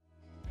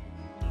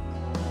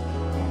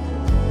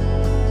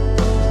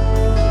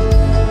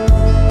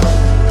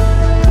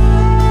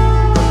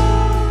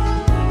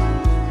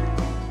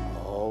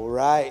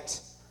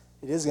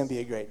is going to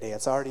be a great day.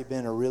 It's already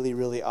been a really,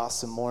 really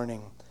awesome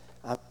morning.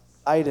 I'm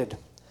excited.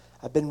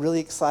 I've been really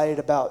excited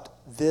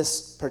about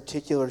this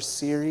particular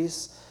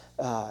series.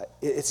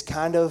 It's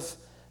kind of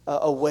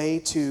a way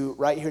to,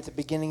 right here at the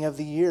beginning of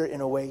the year, in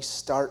a way,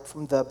 start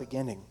from the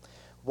beginning.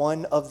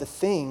 One of the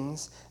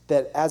things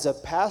that as a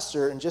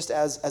pastor and just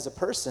as a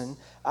person,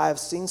 I have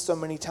seen so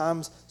many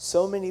times,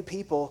 so many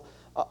people,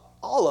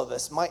 all of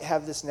us might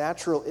have this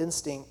natural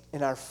instinct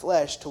in our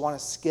flesh to want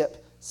to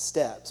skip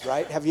steps,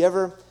 right? Have you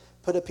ever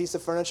put a piece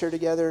of furniture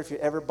together, if you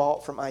ever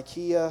bought from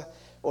IKEA,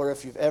 or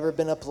if you've ever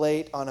been up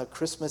late on a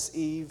Christmas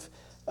Eve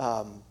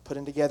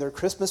putting together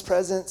Christmas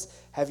presents?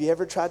 Have you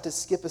ever tried to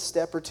skip a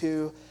step or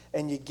two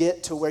and you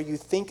get to where you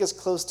think is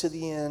close to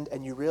the end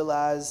and you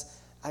realize,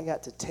 I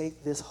got to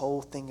take this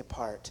whole thing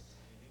apart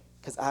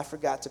because I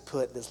forgot to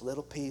put this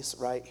little piece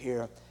right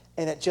here,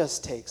 and it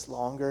just takes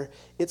longer.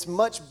 It's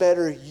much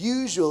better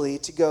usually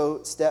to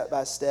go step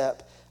by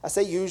step. I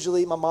say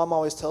usually, my mom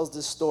always tells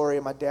this story.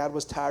 My dad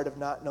was tired of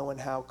not knowing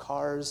how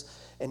cars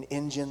and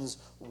engines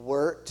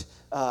worked.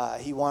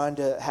 He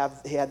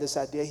had this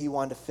idea, he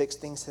wanted to fix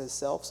things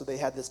himself, so they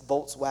had this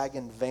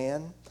Volkswagen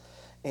van,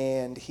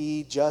 and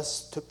he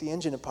just took the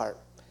engine apart.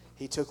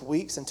 He took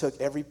weeks and took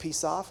every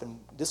piece off, and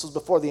this was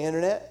before the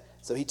internet,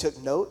 so he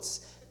took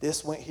notes.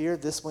 This went here,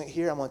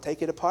 I'm going to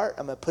take it apart,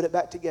 I'm going to put it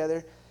back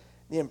together.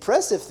 The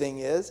impressive thing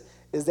is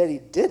that he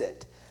did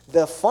it.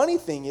 The funny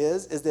thing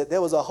is that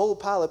there was a whole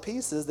pile of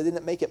pieces that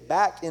didn't make it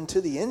back into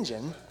the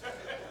engine,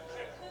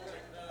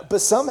 but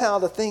somehow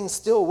the thing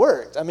still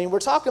worked. I mean, we're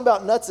talking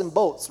about nuts and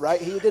bolts,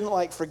 right? He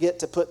didn't forget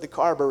to put the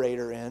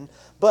carburetor in,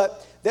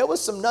 but there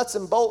was some nuts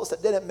and bolts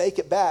that didn't make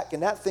it back,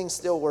 and that thing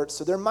still worked.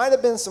 So there might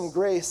have been some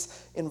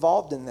grace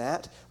involved in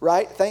that,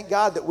 right? Thank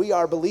God that we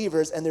are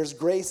believers, and there's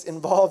grace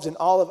involved in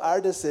all of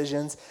our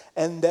decisions,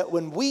 and that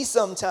when we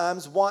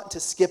sometimes want to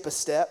skip a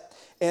step,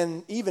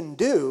 and even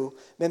do,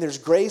 then there's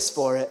grace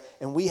for it.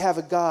 And we have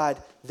a God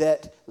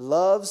that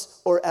loves,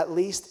 or at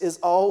least is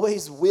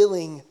always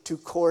willing to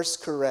course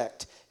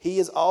correct. He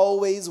is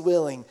always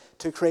willing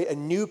to create a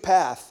new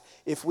path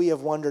if we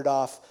have wandered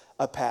off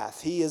a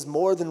path. He is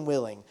more than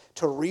willing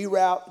to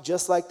reroute,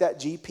 just like that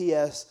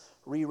GPS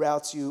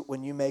reroutes you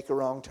when you make a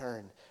wrong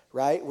turn,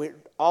 right?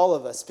 All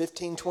of us,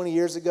 15, 20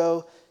 years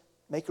ago,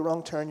 make a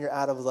wrong turn, you're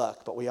out of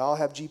luck. But we all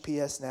have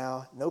GPS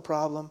now, no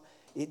problem.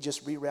 It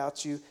just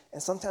reroutes you.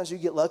 And sometimes you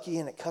get lucky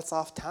and it cuts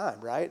off time,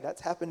 right?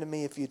 That's happened to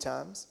me a few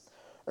times.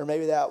 Or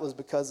maybe that was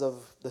because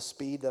of the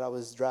speed that I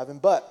was driving.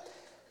 But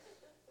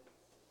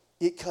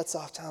it cuts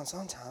off time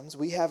sometimes.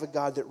 We have a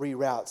God that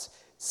reroutes.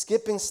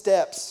 Skipping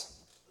steps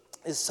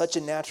is such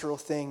a natural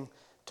thing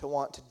to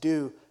want to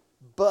do.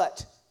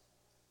 But,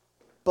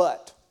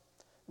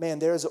 man,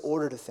 there is an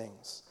order to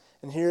things.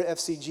 And here at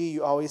FCG,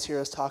 you always hear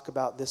us talk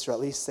about this, or at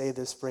least say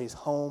this phrase,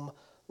 home,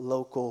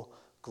 local,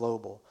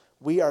 global.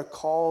 We are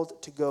called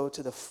to go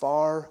to the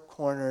far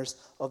corners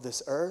of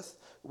this earth.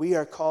 We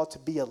are called to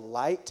be a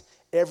light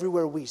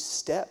everywhere we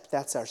step.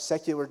 That's our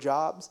secular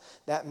jobs.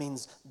 That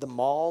means the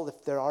mall,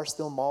 if there are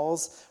still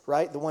malls,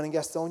 right? The one in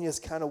Gastonia is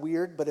kind of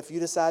weird, but if you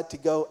decide to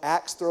go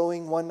axe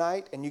throwing one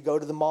night and you go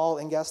to the mall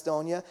in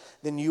Gastonia,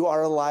 then you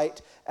are a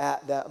light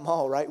at that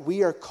mall, right?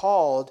 We are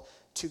called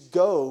to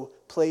go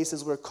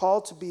places. We're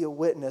called to be a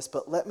witness,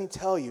 but let me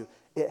tell you,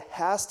 it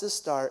has to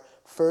start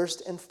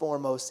first and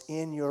foremost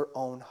in your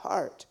own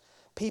heart.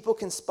 People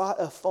can spot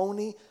a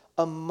phony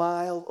a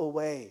mile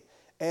away.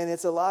 And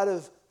it's a lot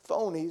of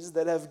phonies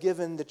that have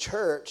given the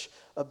church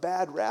a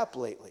bad rap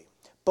lately.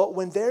 But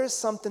when there is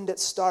something that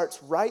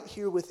starts right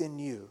here within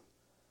you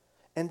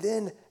and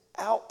then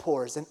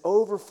outpours and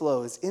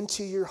overflows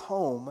into your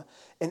home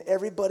and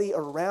everybody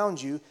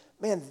around you,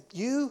 man,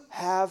 you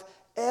have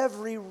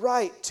every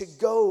right to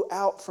go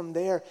out from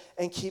there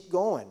and keep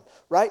going,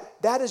 right?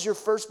 That is your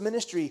first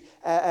ministry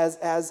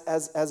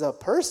as a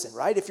person,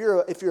 right? If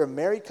you're a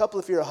married couple,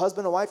 if you're a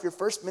husband and wife, your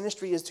first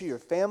ministry is to your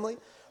family,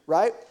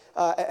 right?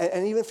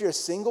 And even if you're a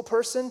single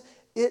person,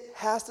 it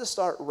has to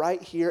start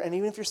right here. And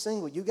even if you're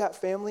single, you got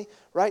family,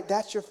 right?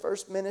 That's your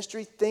first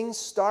ministry. Things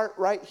start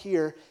right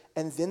here,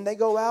 and then they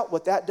go out.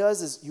 What that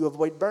does is you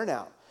avoid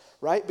burnout,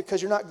 right?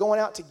 Because you're not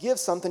going out to give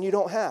something you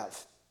don't have.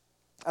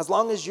 As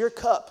long as your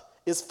cup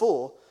is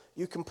full,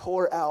 you can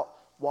pour out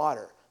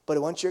water. But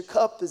once your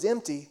cup is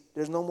empty,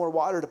 there's no more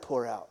water to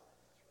pour out.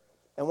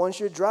 And once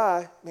you're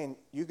dry, man,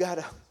 you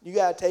gotta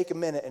take a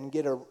minute and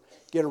get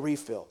a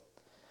refill.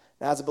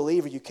 Now, as a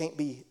believer, you can't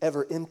be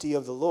ever empty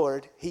of the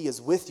Lord. He is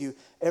with you,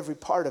 every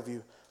part of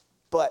you.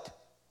 But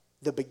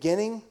the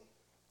beginning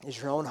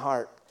is your own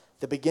heart.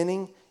 The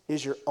beginning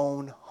is your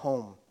own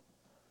home.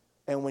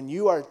 And when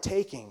you are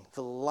taking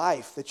the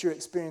life that you're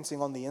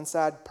experiencing on the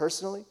inside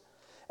personally,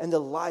 and the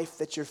life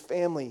that your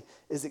family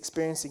is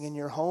experiencing in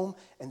your home,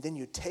 and then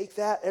you take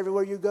that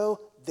everywhere you go,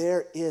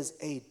 there is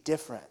a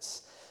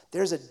difference.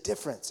 There's a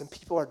difference, and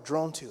people are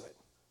drawn to it.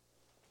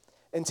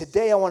 And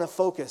today I want to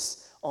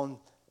focus on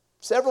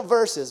several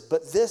verses,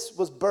 but this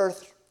was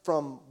birthed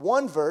from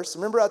one verse.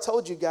 Remember I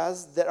told you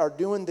guys that are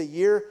doing the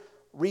year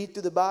read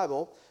through the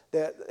Bible,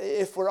 that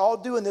if we're all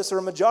doing this, or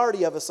a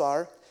majority of us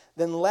are,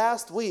 Then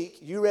last week,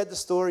 you read the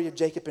story of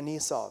Jacob and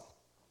Esau.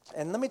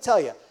 And let me tell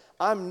you,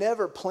 I'm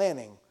never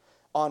planning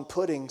on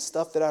putting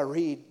stuff that I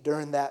read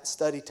during that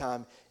study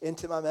time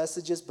into my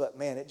messages, but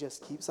man, it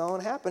just keeps on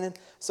happening.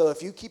 So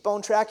if you keep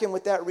on tracking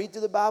with that read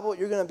through the Bible,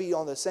 you're going to be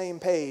on the same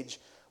page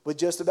with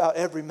just about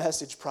every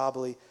message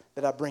probably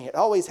that I bring. It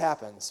always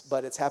happens,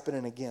 but it's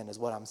happening again is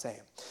what I'm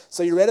saying.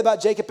 So you read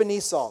about Jacob and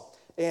Esau.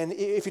 And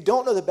if you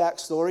don't know the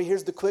backstory,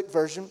 here's the quick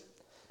version.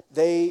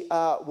 They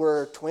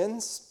were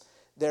twins.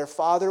 Their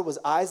father was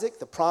Isaac,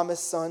 the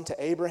promised son to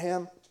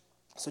Abraham.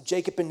 So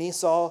Jacob and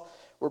Esau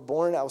were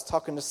born. I was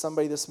talking to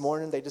somebody this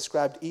morning. They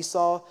described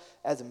Esau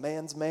as a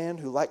man's man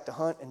who liked to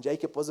hunt, and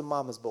Jacob was a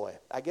mama's boy.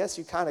 I guess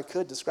you kind of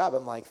could describe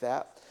him like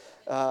that.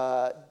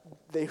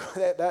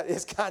 That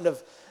is kind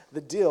of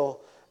the deal.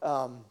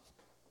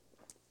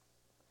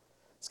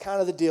 It's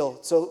kind of the deal.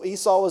 So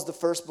Esau was the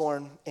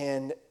firstborn,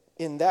 and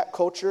in that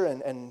culture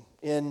and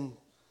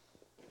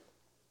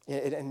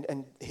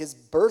his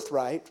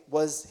birthright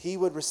was he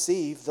would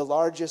receive the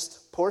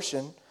largest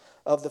portion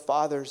of the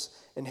father's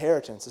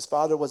inheritance. His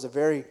father was a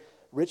very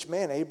rich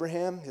man.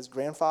 Abraham, his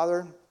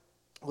grandfather,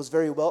 was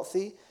very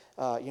wealthy.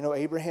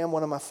 Abraham,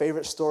 one of my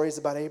favorite stories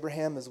about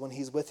Abraham is when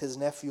he's with his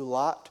nephew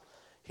Lot.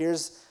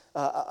 Here's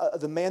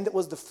the man that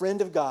was the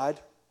friend of God.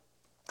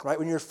 Right?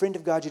 When you're a friend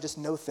of God, you just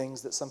know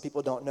things that some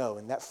people don't know.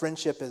 And that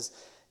friendship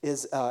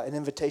is an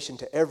invitation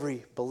to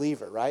every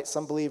believer, right?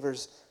 Some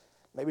believers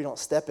maybe don't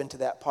step into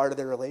that part of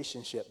their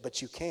relationship,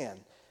 but you can.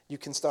 You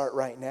can start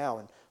right now.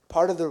 And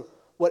part of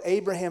what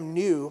Abraham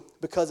knew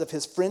because of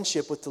his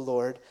friendship with the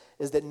Lord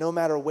is that no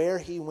matter where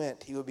he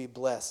went, he would be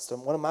blessed. So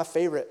one of my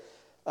favorite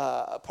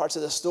parts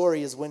of the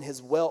story is when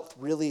his wealth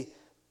really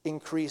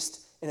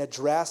increased in a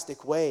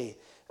drastic way.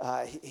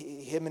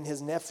 Him and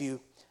his nephew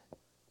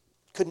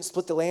couldn't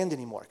split the land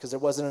anymore because there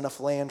wasn't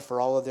enough land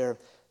for all of their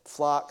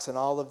flocks and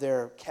all of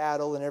their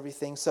cattle and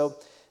everything. So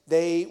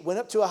they went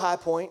up to a high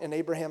point, and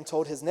Abraham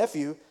told his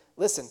nephew,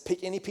 listen,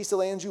 pick any piece of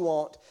land you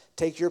want,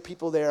 take your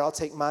people there, I'll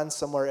take mine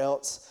somewhere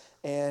else,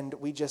 and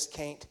we just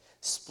can't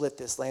split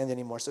this land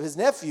anymore. So his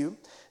nephew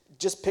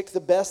just picked the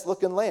best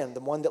looking land, the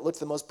one that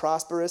looked the most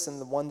prosperous and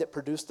the one that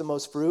produced the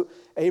most fruit.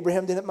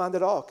 Abraham didn't mind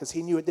at all because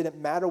he knew it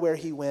didn't matter where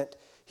he went,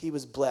 he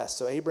was blessed.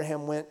 So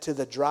Abraham went to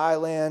the dry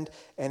land,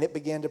 and it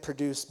began to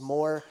produce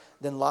more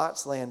than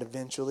Lot's land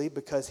eventually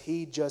because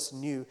he just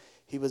knew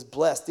he was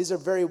blessed. These are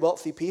very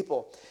wealthy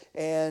people.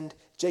 And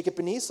Jacob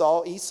and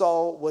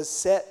Esau was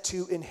set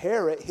to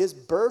inherit. His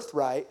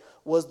birthright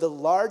was the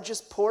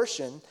largest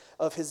portion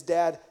of his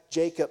dad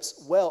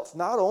Jacob's wealth.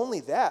 Not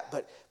only that,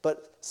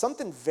 but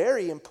something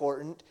very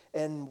important,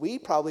 and we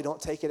probably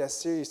don't take it as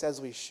serious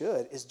as we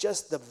should, is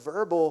just the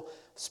verbal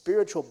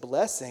spiritual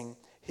blessing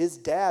his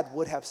dad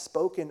would have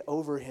spoken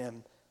over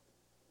him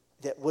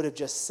that would have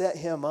just set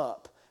him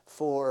up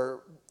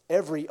for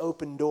every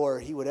open door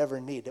he would ever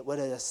need. That would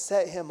have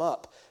set him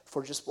up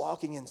for just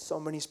walking in so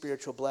many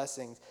spiritual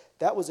blessings.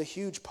 That was a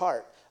huge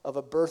part of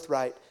a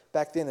birthright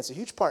back then. It's a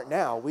huge part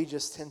now. We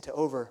just tend to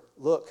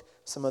overlook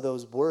some of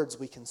those words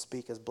we can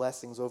speak as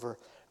blessings over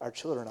our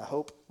children. I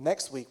hope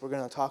next week we're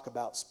going to talk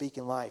about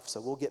speaking life, so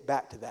we'll get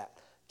back to that.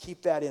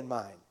 Keep that in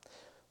mind.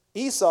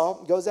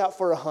 Esau goes out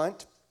for a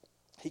hunt.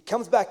 He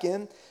comes back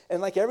in,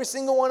 and like every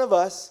single one of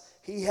us,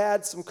 he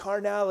had some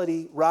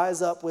carnality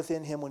rise up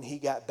within him when he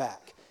got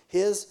back.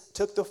 His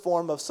took the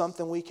form of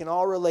something we can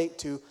all relate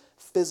to,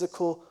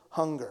 physical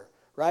hunger,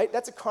 right?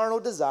 That's a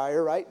carnal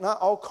desire, right? Not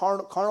all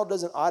carnal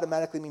doesn't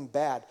automatically mean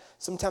bad.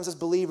 Sometimes as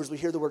believers, we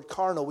hear the word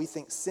carnal, we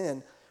think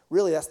sin.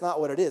 Really, that's not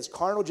what it is.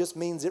 Carnal just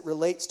means it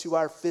relates to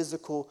our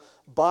physical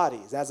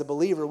bodies. As a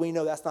believer, we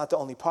know that's not the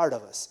only part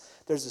of us.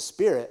 There's a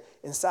spirit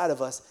inside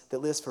of us that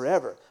lives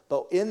forever.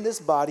 But in this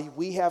body,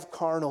 we have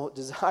carnal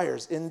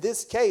desires. In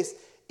this case,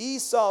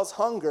 Esau's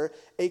hunger,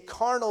 a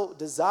carnal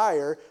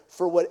desire,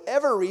 for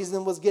whatever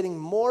reason, was getting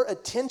more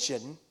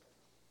attention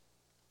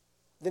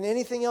than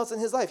anything else in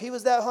his life. He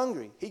was that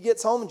hungry. He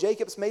gets home,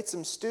 Jacob's made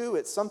some stew.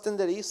 It's something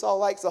that Esau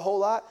likes a whole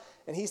lot.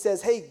 And he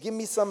says, hey, give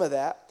me some of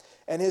that.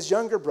 And his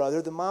younger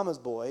brother, the mama's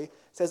boy,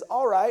 says,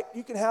 all right,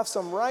 you can have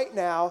some right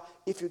now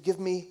if you give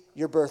me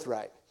your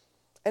birthright.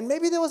 And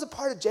maybe there was a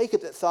part of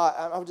Jacob that thought,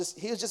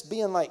 he was just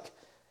being like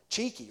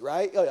cheeky,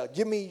 right? Oh, yeah,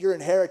 give me your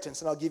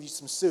inheritance and I'll give you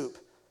some soup.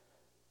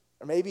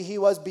 Or maybe he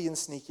was being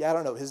sneaky. I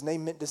don't know. His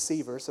name meant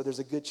deceiver, so there's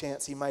a good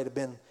chance he might have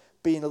been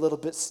being a little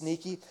bit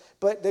sneaky.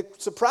 But the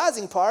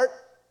surprising part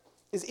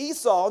is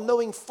Esau,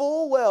 knowing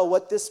full well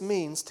what this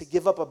means to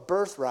give up a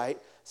birthright,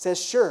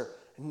 says, sure,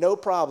 no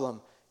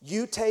problem.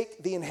 You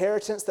take the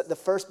inheritance that the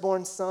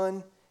firstborn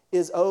son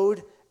is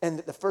owed and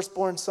that the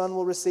firstborn son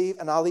will receive,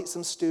 and I'll eat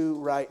some stew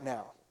right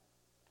now.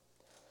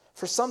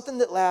 For something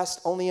that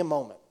lasts only a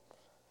moment,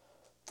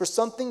 for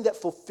something that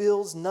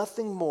fulfills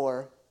nothing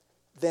more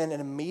than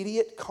an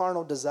immediate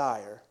carnal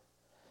desire,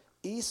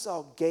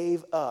 Esau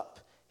gave up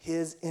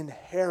his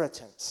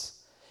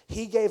inheritance.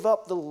 He gave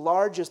up the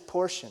largest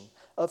portion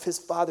of his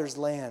father's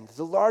land,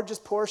 the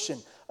largest portion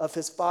of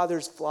his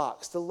father's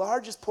flocks, the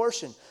largest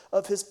portion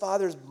of his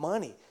father's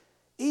money,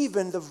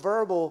 even the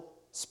verbal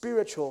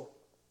spiritual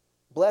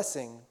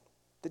blessing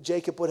that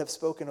Jacob would have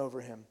spoken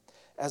over him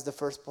as the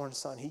firstborn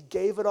son. He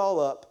gave it all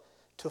up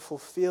to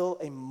fulfill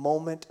a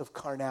moment of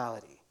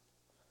carnality.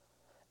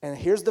 And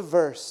here's the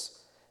verse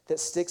that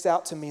sticks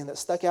out to me and that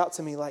stuck out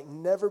to me like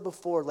never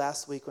before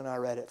last week when I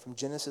read it, from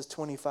Genesis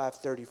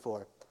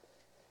 25:34. It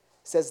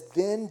says,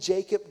 then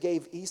Jacob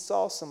gave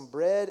Esau some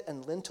bread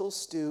and lentil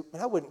stew.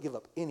 And I wouldn't give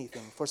up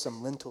anything for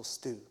some lentil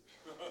stew.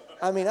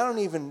 I mean, I don't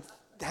even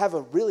have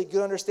a really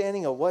good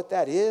understanding of what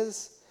that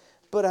is.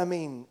 But I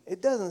mean,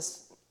 it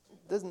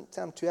doesn't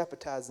sound too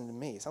appetizing to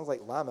me. It sounds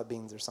like lima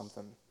beans or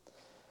something.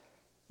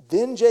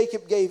 Then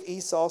Jacob gave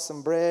Esau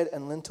some bread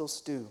and lentil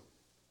stew.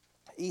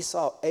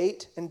 Esau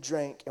ate and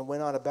drank and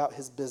went on about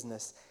his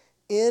business,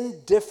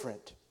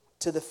 indifferent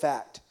to the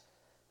fact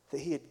that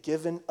he had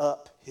given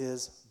up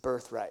his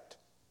birthright.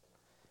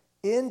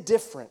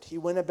 Indifferent, he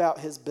went about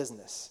his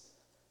business,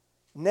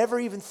 never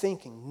even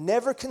thinking,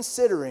 never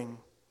considering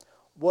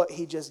what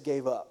he just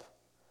gave up.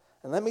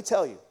 And let me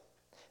tell you,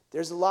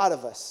 there's a lot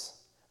of us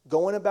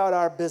going about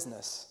our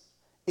business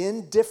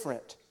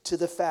indifferent to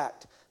the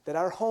fact that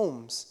our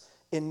homes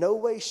in no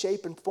way,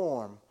 shape, and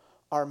form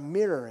are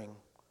mirroring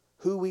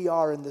who we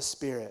are in the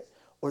Spirit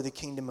or the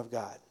kingdom of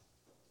God.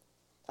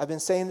 I've been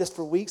saying this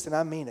for weeks, and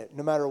I mean it.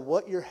 No matter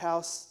what your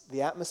house,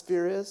 the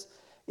atmosphere is,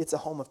 it's a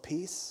home of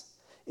peace.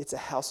 It's a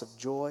house of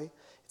joy.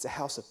 It's a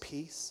house of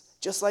peace,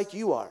 just like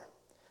you are.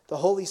 The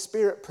Holy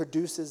Spirit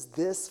produces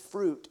this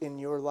fruit in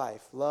your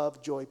life: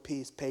 love, joy,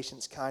 peace,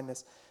 patience,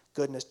 kindness,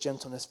 goodness,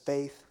 gentleness,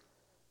 faith,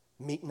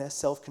 meekness,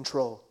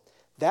 self-control.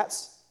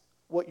 That's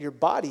what your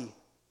body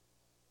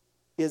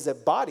is, a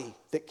body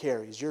that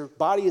carries. Your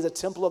body is a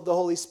temple of the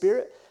Holy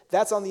Spirit.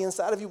 That's on the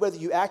inside of you, whether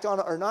you act on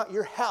it or not.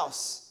 Your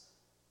house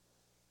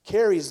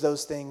carries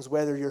those things,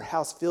 whether your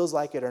house feels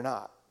like it or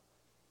not.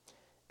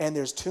 And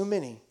there's too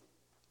many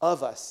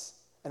of us,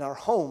 and our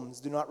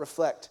homes do not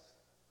reflect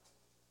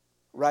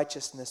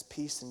righteousness,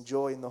 peace, and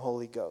joy in the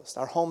Holy Ghost.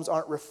 Our homes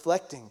aren't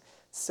reflecting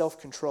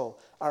self-control.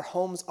 Our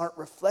homes aren't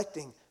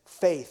reflecting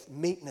faith,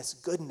 meekness,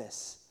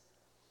 goodness.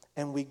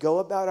 And we go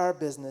about our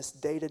business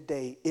day to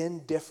day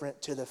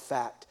indifferent to the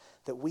fact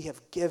that we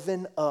have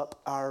given up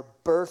our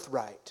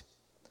birthright.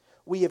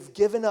 We have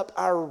given up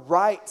our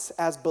rights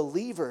as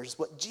believers,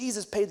 what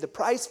Jesus paid the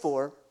price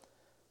for,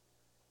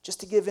 just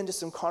to give in to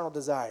some carnal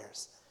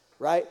desires,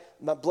 right?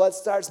 My blood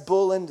starts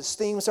boiling, the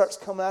steam starts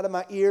coming out of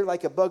my ear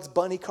like a Bugs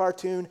Bunny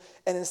cartoon,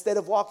 and instead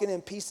of walking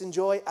in peace and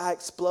joy, I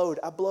explode,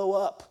 I blow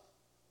up,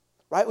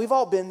 right? We've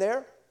all been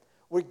there.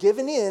 We're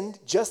giving in,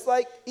 just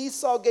like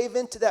Esau gave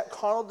in to that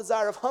carnal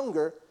desire of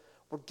hunger.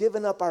 We're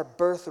giving up our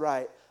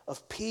birthright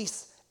of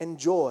peace and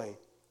joy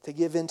to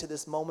give in to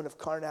this moment of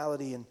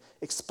carnality and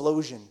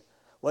explosion.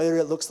 Whether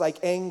it looks like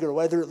anger,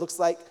 whether it looks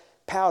like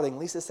pouting.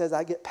 Lisa says,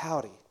 I get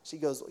pouty. She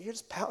goes, well, you're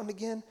just pouting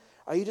again?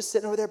 Are you just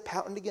sitting over there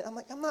pouting again? I'm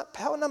like, I'm not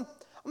pouting. I'm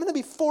going to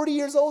be 40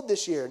 years old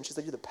this year. And she's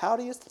like, you're the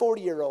poutiest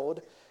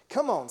 40-year-old.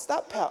 Come on,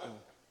 stop pouting.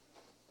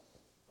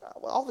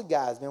 Well, all the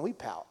guys, man, we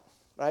pout,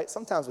 right?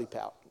 Sometimes we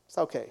pout. It's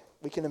okay.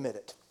 We can admit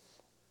it.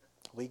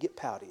 We get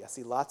pouty. I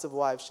see lots of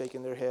wives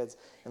shaking their heads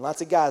and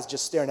lots of guys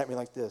just staring at me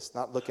like this,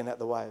 not looking at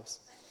the wives.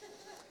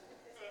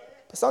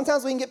 But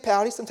sometimes we can get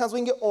pouty. Sometimes we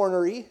can get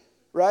ornery,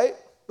 right?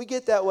 We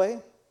get that way.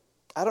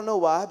 I don't know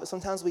why, but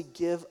sometimes we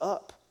give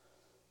up.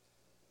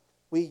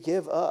 We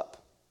give up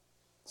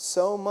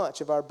so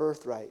much of our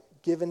birthright,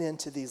 given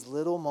into these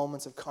little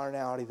moments of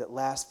carnality that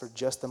last for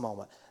just a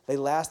moment. They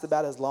last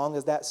about as long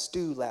as that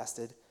stew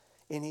lasted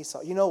in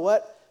Esau. You know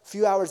what? A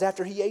few hours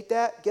after he ate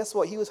that, guess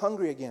what? He was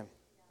hungry again.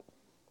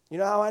 You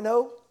know how I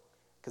know?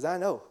 Because I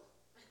know.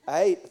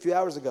 I ate a few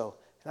hours ago,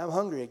 and I'm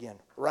hungry again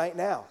right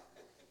now.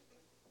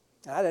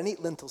 And I didn't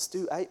eat lentil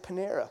stew. I ate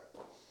Panera.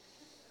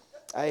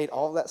 I ate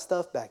all that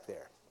stuff back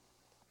there.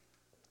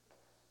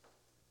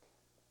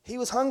 He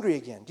was hungry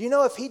again. Do you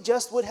know if he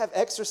just would have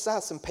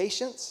exercised some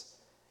patience,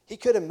 he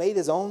could have made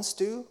his own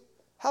stew?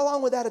 How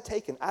long would that have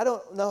taken? I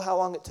don't know how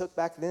long it took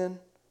back then,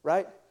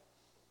 right?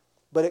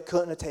 But it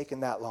couldn't have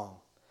taken that long.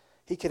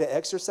 He could have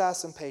exercised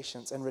some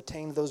patience and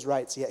retained those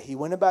rights, yet he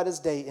went about his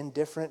day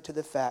indifferent to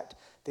the fact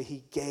that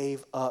he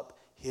gave up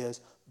his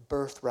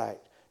birthright.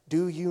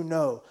 Do you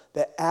know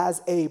that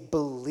as a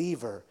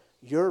believer,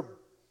 your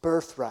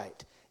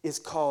birthright is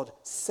called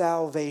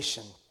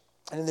salvation?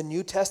 And in the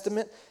New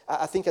Testament,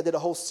 I think I did a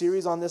whole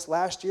series on this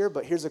last year,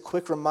 but here's a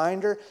quick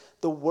reminder.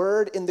 The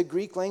word in the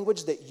Greek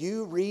language that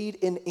you read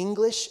in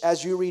English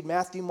as you read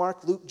Matthew,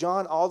 Mark, Luke,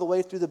 John, all the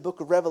way through the book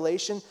of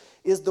Revelation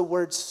is the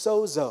word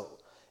sozo.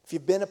 If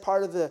you've been a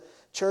part of the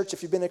church,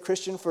 if you've been a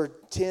Christian for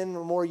 10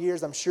 or more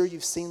years, I'm sure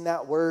you've seen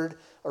that word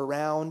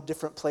around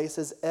different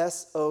places,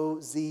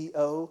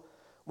 S-O-Z-O.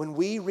 When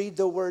we read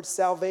the word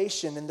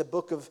salvation in the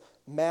book of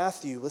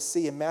Matthew, let's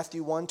see, in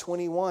Matthew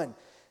 1:21,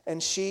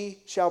 and she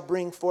shall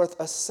bring forth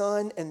a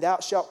son, and thou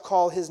shalt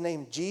call his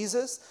name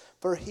Jesus,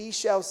 for he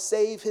shall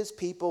save his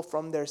people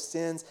from their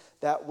sins.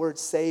 That word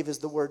save is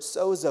the word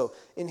sozo.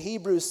 In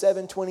Hebrews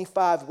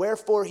 7:25,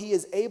 wherefore he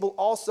is able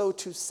also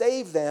to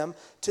save them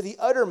to the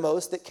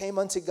uttermost that came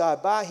unto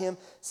God by him,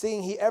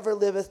 seeing he ever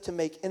liveth to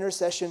make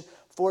intercession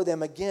for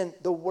them. Again,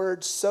 the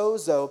word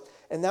sozo.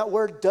 And that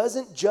word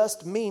doesn't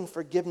just mean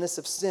forgiveness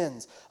of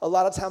sins. A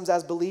lot of times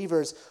as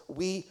believers,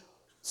 we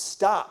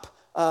stop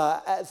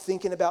at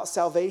thinking about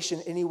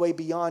salvation any way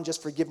beyond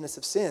just forgiveness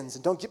of sins.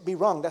 And don't get me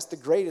wrong, that's the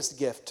greatest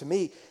gift. To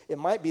me, it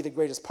might be the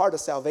greatest part of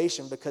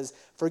salvation, because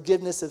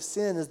forgiveness of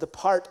sin is the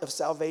part of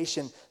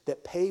salvation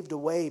that paved a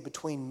way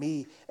between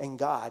me and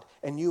God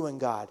and you and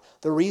God.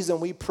 The reason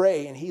we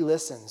pray and he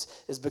listens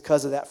is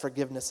because of that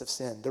forgiveness of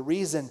sin. The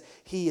reason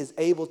he is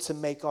able to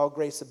make all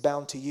grace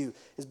abound to you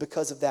is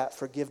because of that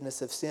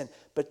forgiveness of sin.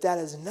 But that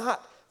is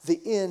not the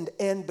end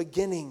and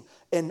beginning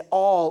and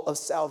all of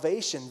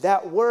salvation.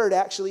 That word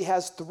actually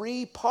has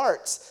three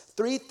parts,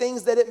 three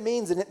things that it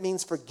means. And it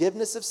means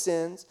forgiveness of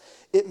sins.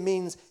 It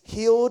means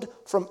healed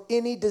from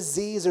any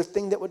disease or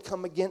thing that would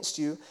come against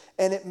you.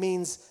 And it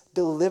means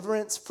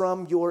deliverance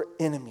from your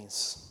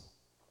enemies.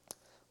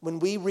 When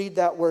we read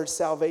that word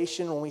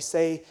salvation, when we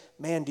say,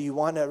 man, do you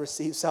want to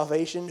receive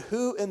salvation?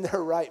 Who in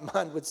their right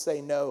mind would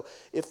say no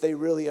if they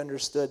really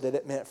understood that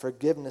it meant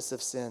forgiveness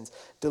of sins,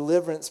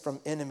 deliverance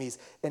from enemies,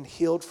 and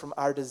healed from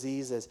our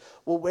diseases?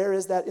 Well, where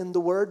is that in the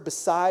word?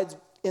 Besides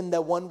in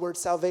the one word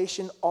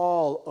salvation,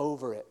 all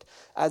over it.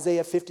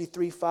 Isaiah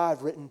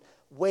 53:5, written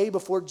way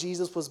before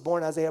Jesus was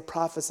born, Isaiah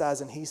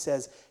prophesies, and he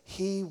says,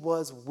 he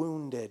was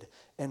wounded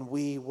and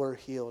we were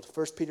healed.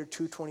 1 Peter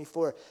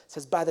 2:24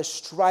 says, by the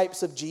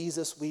stripes of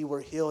Jesus we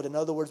were healed. In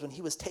other words, when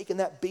he was taking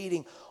that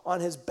beating on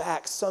his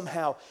back,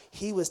 somehow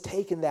he was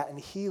taking that and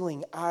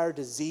healing our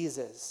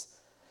diseases.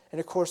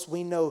 And of course,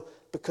 we know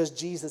because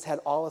Jesus had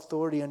all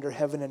authority under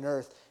heaven and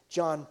earth.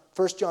 1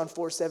 John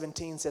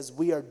 4:17 says,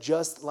 we are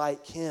just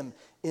like him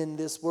in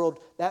this world.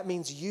 That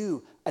means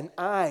you and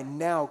I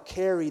now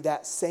carry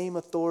that same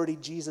authority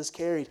Jesus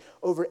carried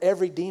over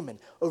every demon,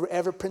 over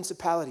every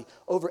principality,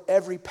 over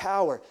every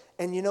power.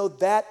 And you know,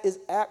 that is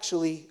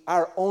actually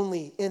our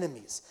only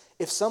enemies.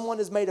 If someone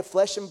is made of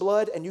flesh and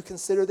blood and you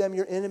consider them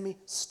your enemy,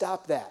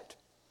 stop that.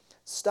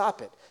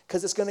 Stop it.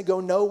 Because it's going to go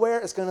nowhere.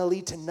 It's going to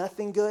lead to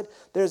nothing good.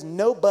 There's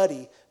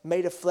nobody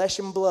made of flesh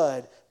and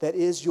blood that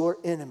is your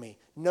enemy.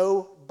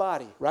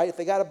 Nobody, right? If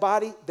they got a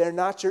body, they're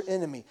not your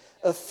enemy.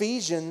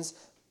 Ephesians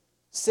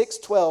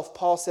 6:12,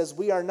 Paul says,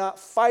 we are not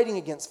fighting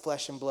against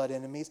flesh and blood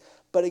enemies,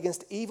 but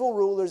against evil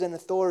rulers and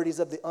authorities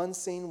of the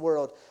unseen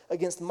world,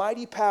 against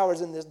mighty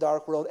powers in this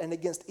dark world, and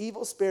against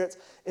evil spirits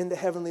in the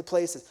heavenly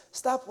places.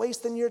 Stop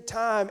wasting your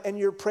time and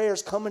your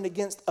prayers coming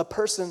against a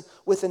person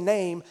with a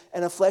name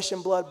and a flesh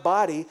and blood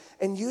body,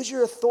 and use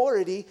your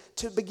authority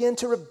to begin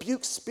to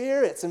rebuke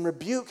spirits and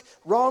rebuke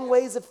wrong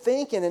ways of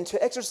thinking and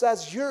to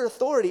exercise your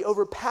authority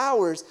over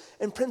powers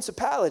and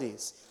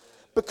principalities.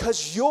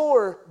 Because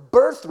your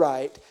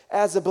birthright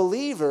as a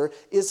believer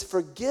is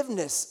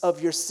forgiveness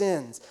of your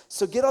sins.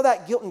 So get all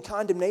that guilt and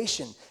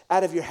condemnation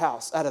out of your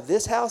house, out of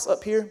this house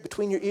up here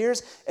between your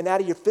ears, and out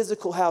of your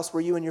physical house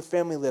where you and your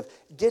family live.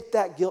 Get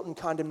that guilt and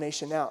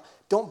condemnation out.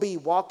 Don't be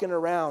walking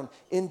around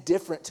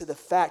indifferent to the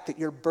fact that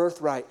your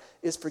birthright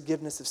is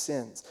forgiveness of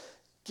sins.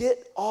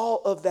 Get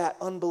all of that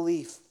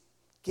unbelief.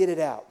 Get it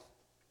out.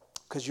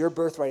 Because your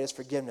birthright is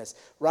forgiveness,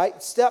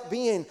 right? Stop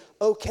being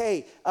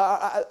okay.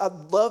 I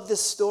love this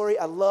story.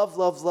 I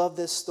love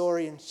this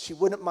story. And she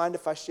wouldn't mind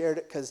if I shared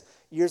it because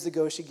years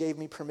ago she gave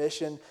me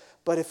permission.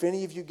 But if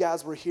any of you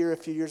guys were here a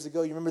few years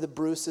ago, you remember the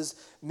Bruces,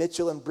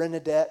 Mitchell and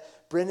Bernadette.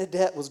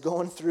 Bernadette was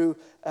going through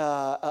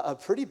a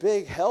pretty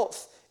big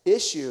health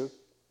issue.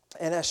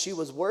 And as she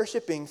was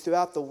worshiping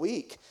throughout the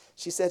week,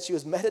 she said she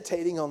was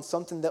meditating on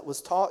something that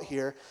was taught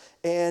here,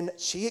 and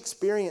she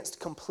experienced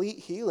complete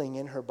healing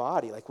in her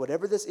body. Like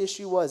whatever this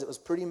issue was, it was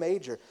pretty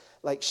major.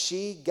 Like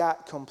she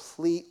got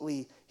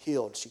completely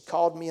healed. She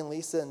called me and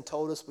Lisa and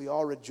told us, we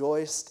all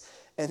rejoiced.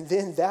 And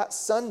then that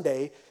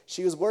Sunday,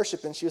 she was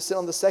worshiping. She was sitting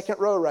on the second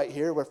row right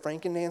here where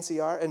Frank and Nancy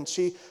are, and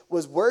she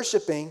was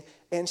worshiping,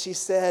 and she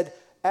said,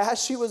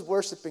 as she was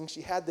worshiping,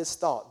 she had this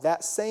thought.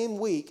 That same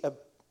week, a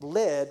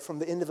lead from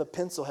the end of a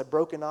pencil had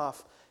broken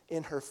off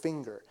in her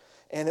finger.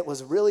 And it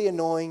was really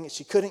annoying.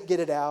 She couldn't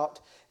get it out,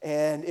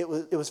 and it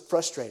was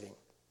frustrating.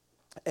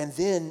 And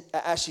then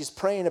as she's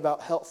praying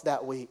about health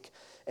that week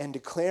and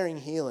declaring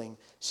healing,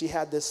 she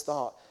had this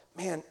thought,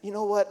 man, you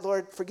know what,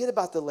 Lord, forget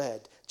about the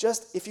lead.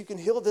 Just if you can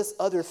heal this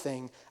other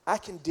thing, I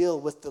can deal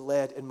with the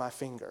lead in my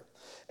finger.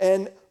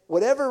 And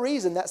whatever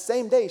reason, that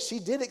same day, she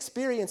did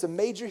experience a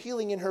major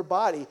healing in her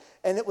body.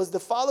 And it was the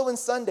following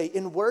Sunday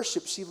in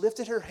worship, she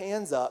lifted her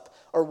hands up,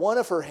 or one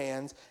of her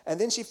hands, and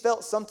then she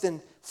felt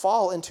something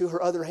fall into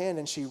her other hand,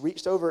 and she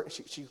reached over,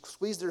 she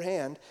squeezed her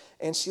hand,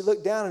 and she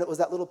looked down, and it was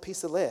that little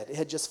piece of lead. It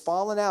had just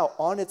fallen out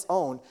on its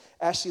own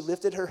as she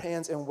lifted her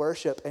hands in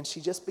worship, and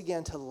she just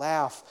began to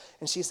laugh.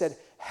 And she said,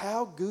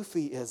 how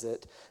goofy is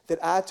it that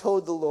I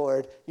told the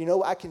Lord, you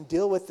know, I can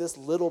deal with this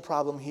little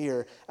problem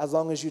here as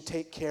long as you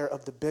take care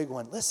of the big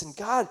one. Listen,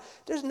 God,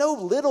 there's no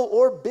little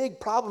or big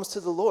problems to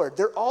the Lord.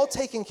 They're all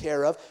taken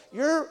care of.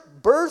 Your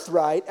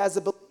birthright as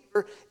a believer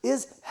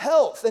is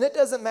health. And it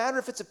doesn't matter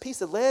if it's a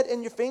piece of lead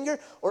in your finger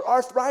or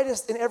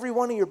arthritis in every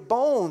one of your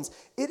bones.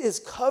 It is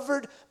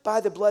covered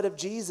by the blood of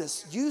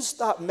Jesus. You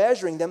stop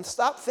measuring them.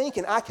 Stop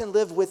thinking, I can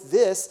live with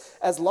this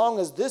as long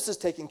as this is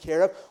taken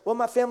care of. Well,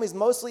 my family's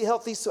mostly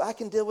healthy, so I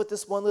can deal with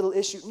this one little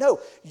issue. No,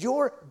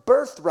 your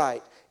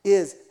birthright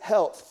is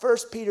health. 1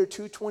 Peter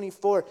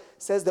 2:24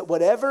 says that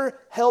whatever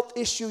health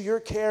issue you're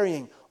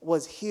carrying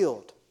was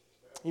healed.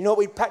 You know what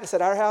we practice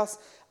at our house?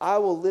 I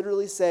will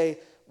literally say,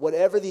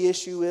 whatever the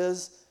issue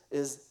is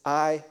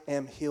I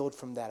am healed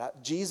from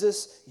that.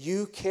 Jesus,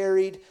 you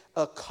carried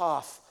a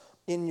cough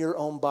in your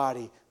own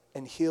body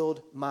and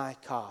healed my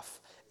cough.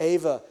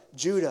 Ava,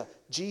 Judah,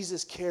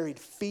 Jesus carried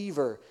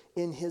fever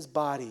in his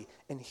body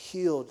and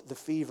healed the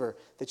fever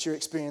that you're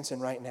experiencing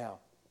right now.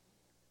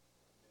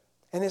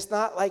 And it's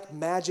not like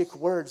magic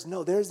words.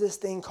 No, there's this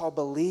thing called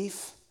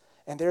belief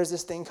and there's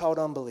this thing called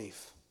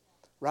unbelief,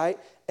 right?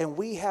 And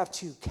we have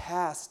to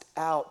cast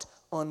out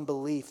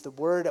unbelief. The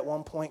word at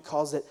one point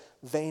calls it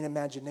vain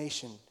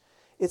imagination.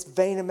 It's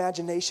vain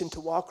imagination to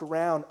walk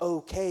around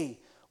okay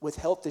with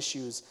health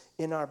issues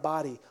in our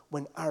body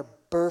when our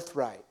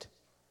birthright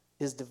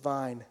is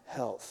divine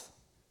health.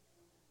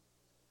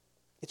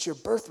 It's your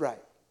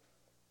birthright.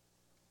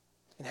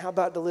 And how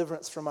about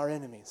deliverance from our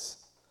enemies?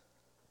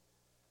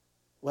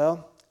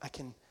 Well,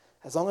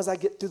 as long as I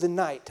get through the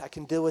night, I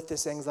can deal with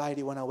this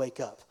anxiety when I wake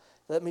up.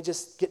 Let me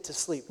just get to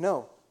sleep.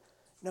 No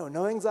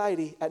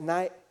anxiety at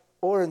night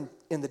or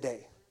in the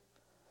day.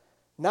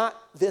 Not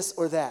this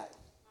or that.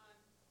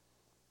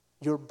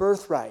 Your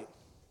birthright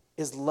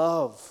is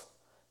love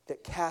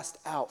that casts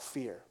out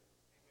fear.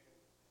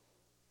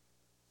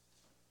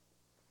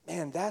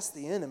 Man, that's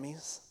the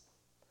enemies.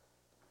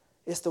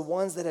 It's the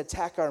ones that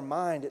attack our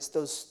mind. It's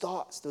those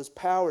thoughts, those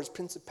powers,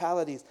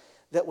 principalities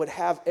that would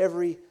have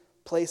every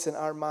place in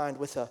our mind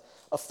with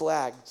a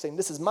flag saying,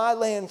 this is my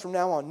land from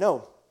now on.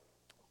 No,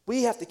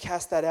 we have to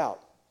cast that out.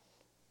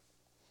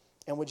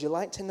 And would you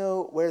like to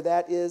know where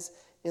that is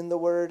in the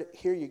word?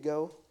 Here you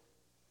go.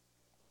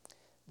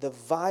 The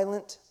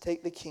violent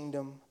take the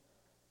kingdom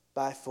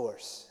by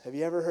force. Have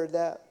you ever heard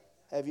that?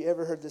 Have you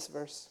ever heard this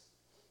verse?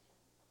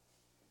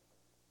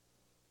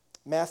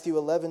 Matthew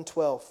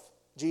 11:12.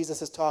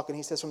 Jesus is talking.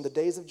 He says, from the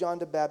days of John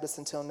the Baptist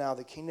until now,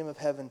 the kingdom of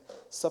heaven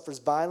suffers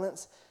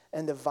violence,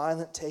 and the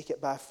violent take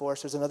it by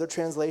force. There's another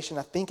translation,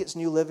 I think it's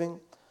New Living.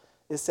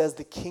 It says,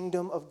 the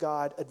kingdom of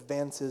God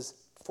advances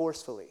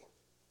forcefully.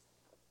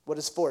 What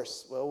is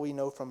force? Well, we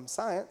know from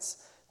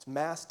science, it's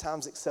mass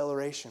times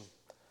acceleration.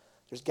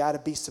 There's got to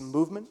be some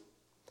movement.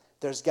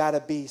 There's got to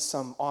be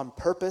some on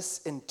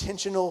purpose,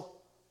 intentional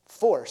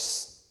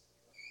force.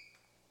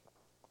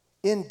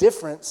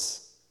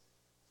 Indifference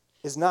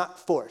is not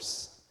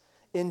force.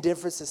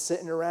 Indifference is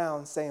sitting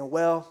around saying,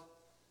 well,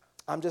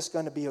 I'm just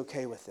going to be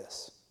okay with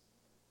this.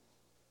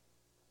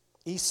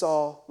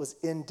 Esau was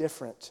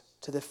indifferent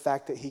to the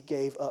fact that he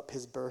gave up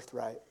his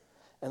birthright.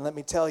 And let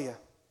me tell you,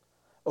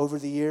 over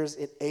the years,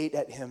 it ate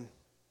at him,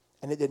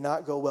 and it did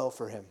not go well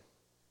for him.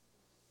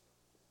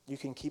 You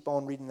can keep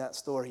on reading that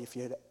story if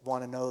you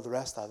want to know the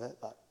rest of it.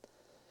 But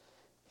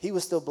he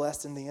was still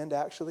blessed in the end,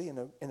 actually, in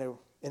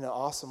an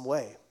awesome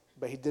way.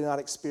 But he did not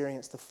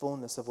experience the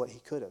fullness of what he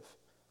could have.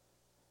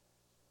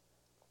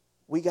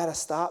 We got to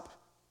stop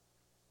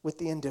with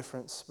the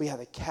indifference. We have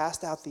to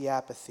cast out the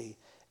apathy.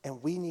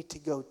 And we need to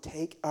go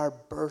take our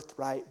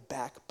birthright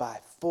back by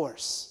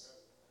force.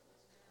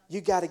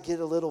 You got to get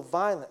a little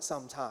violent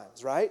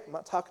sometimes, right? I'm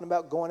not talking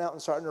about going out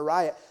and starting a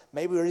riot.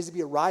 Maybe there needs to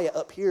be a riot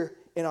up here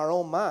in our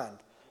own mind.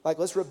 Like,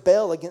 let's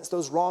rebel against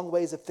those wrong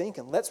ways of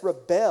thinking. Let's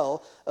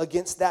rebel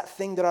against that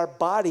thing that our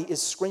body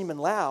is screaming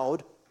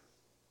loud.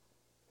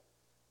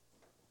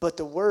 But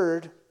the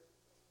word,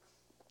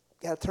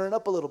 got to turn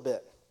up a little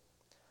bit.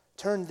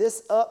 Turn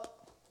this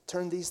up,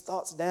 turn these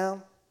thoughts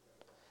down,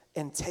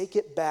 and take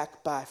it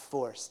back by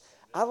force.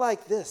 I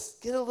like this.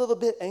 Get a little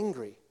bit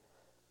angry.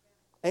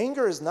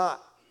 Anger is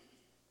not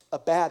a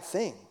bad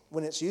thing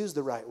when it's used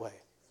the right way.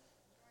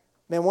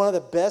 Man, one of the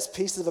best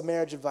pieces of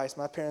marriage advice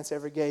my parents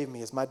ever gave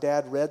me is my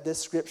dad read this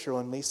scripture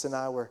when Lisa and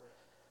I were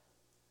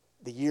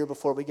the year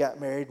before we got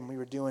married, and we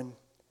were doing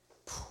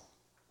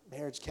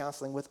marriage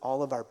counseling with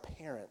all of our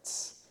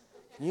parents.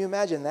 Can you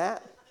imagine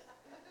that?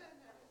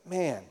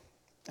 Man.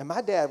 And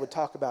my dad would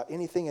talk about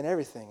anything and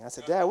everything. I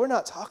said, Dad, we're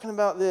not talking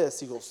about this.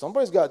 He goes,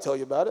 somebody's got to tell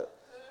you about it.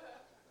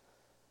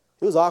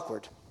 It was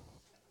awkward.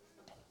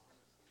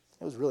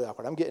 It was really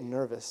awkward. I'm getting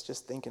nervous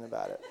just thinking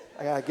about it.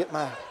 I gotta get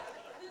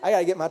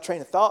my train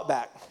of thought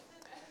back.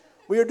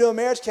 We were doing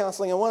marriage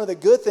counseling, and one of the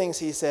good things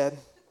he said,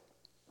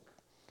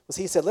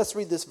 let's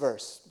read this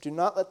verse. Do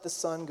not let the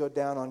sun go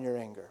down on your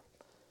anger.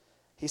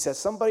 He said,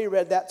 somebody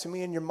read that to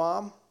me and your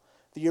mom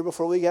the year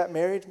before we got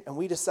married, and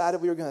we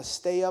decided we were going to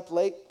stay up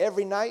late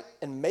every night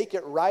and make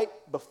it right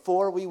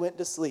before we went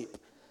to sleep.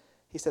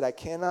 He said, I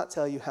cannot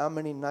tell you how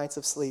many nights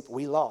of sleep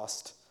we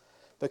lost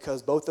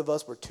because both of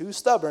us were too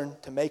stubborn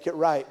to make it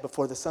right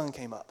before the sun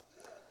came up.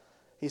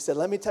 He said,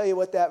 let me tell you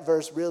what that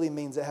verse really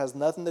means. It has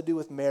nothing to do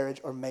with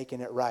marriage or making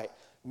it right.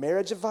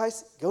 Marriage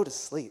advice, go to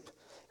sleep.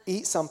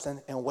 eat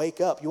something and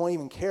wake up. You won't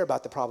even care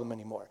about the problem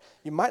anymore.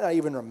 You might not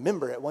even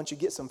remember it once you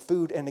get some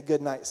food and a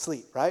good night's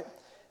sleep, right?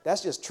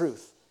 That's just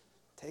truth.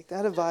 Take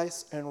that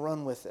advice and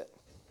run with it.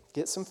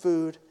 Get some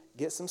food,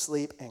 get some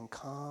sleep, and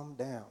calm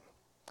down.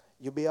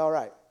 You'll be all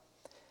right.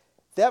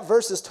 That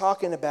verse is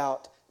talking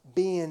about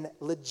being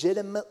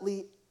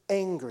legitimately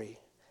angry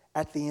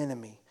at the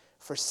enemy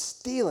for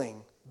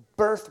stealing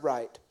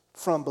birthright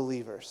from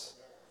believers.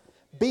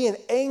 Being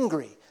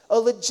angry, a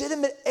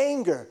legitimate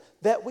anger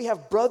that we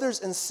have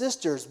brothers and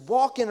sisters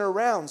walking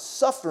around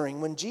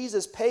suffering when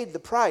Jesus paid the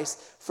price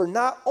for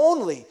not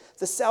only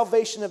the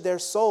salvation of their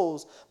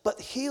souls, but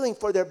healing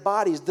for their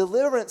bodies,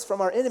 deliverance from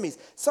our enemies.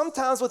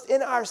 Sometimes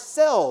within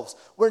ourselves,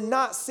 we're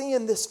not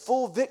seeing this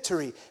full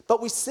victory,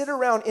 but we sit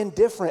around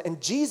indifferent. And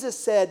Jesus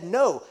said,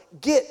 no,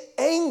 get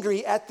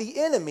angry at the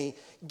enemy,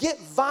 get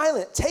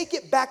violent, take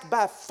it back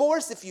by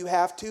force if you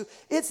have to.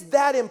 It's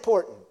that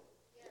important.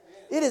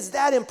 It is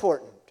that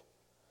important.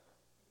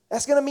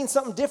 That's going to mean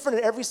something different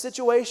in every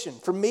situation.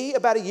 For me,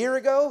 about a year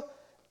ago,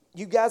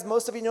 you guys,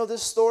 most of you know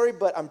this story,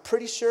 but I'm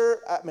pretty sure,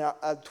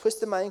 I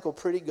twisted my ankle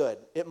pretty good.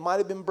 It might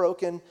have been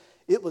broken.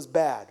 It was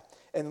bad.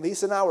 And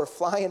Lisa and I were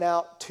flying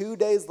out 2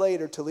 days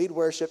later to lead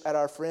worship at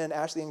our friend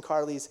Ashley and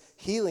Carly's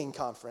healing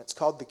conference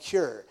called The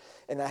Cure.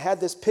 And I had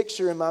this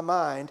picture in my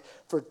mind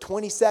for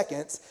 20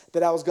 seconds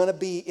that I was going to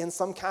be in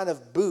some kind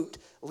of boot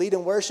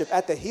leading worship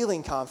at the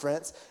healing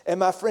conference. And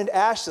my friend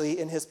Ashley,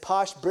 in his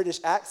posh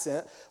British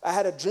accent, I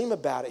had a dream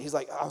about it. He's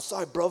like, I'm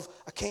sorry, bro,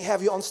 I can't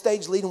have you on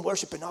stage leading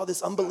worship and all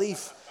this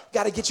unbelief.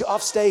 Got to get you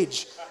off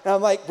stage. And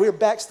I'm like, we're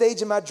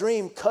backstage in my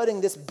dream cutting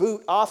this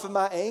boot off of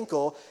my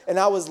ankle. And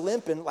I was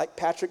limping like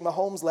Patrick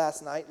Mahomes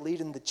last night,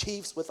 leading the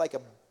Chiefs with like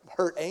a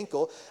hurt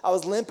ankle. I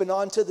was limping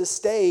onto the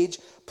stage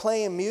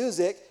playing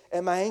music,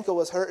 and my ankle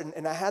was hurting.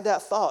 And I had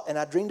that thought, and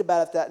I dreamed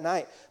about it that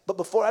night. But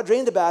before I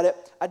dreamed about it,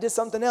 I did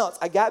something else.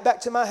 I got back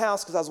to my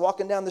house because I was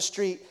walking down the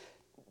street.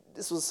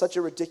 This was such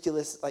a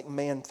ridiculous like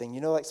man thing. You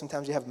know, like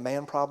sometimes you have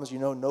man problems. You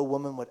know, no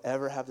woman would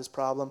ever have this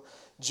problem.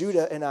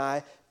 Judah and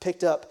I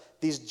picked up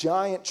these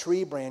giant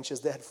tree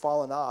branches that had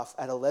fallen off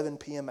at 11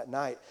 p.m. at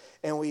night.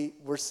 And we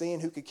were seeing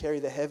who could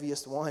carry the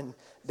heaviest one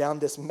down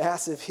this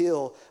massive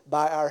hill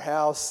by our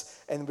house.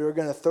 And we were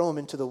going to throw them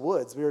into the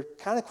woods. We were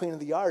kind of cleaning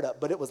the yard up,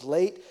 but it was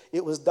late.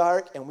 It was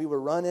dark, and we were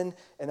running.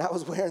 And I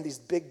was wearing these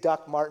big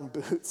Doc Marten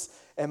boots,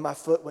 and my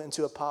foot went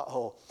into a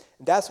pothole.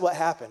 And that's what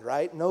happened,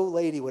 right? No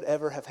lady would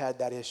ever have had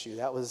that issue.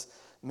 That was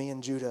me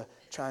and Judah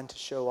trying to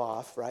show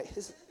off, right?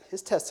 His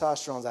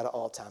testosterone's at an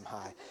all-time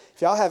high.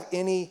 If y'all have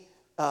any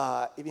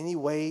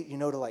way, you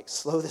know, to like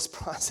slow this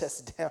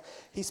process down,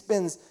 he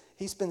spends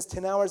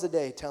 10 hours a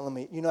day telling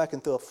me, you know, I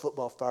can throw a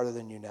football farther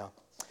than you now.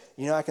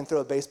 You know, I can throw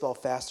a baseball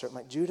faster. I'm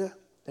like, Judah,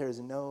 there is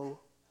no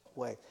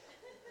way.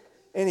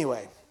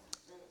 Anyway,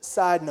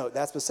 side note,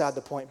 that's beside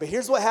the point. But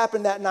here's what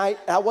happened that night.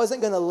 I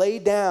wasn't going to lay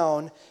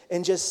down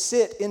and just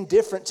sit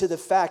indifferent to the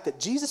fact that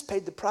Jesus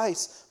paid the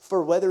price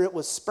for whether it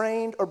was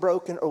sprained or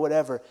broken or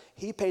whatever.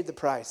 He paid the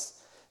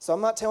price. So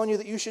I'm not telling you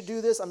that you should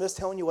do this. I'm just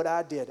telling you what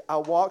I did. I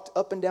walked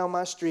up and down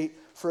my street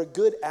for a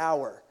good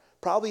hour,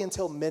 probably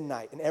until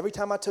midnight. And every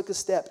time I took a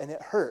step, and it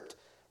hurt,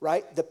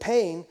 right? The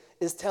pain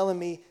is telling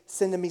me,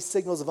 sending me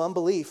signals of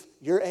unbelief.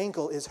 Your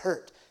ankle is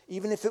hurt.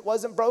 Even if it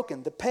wasn't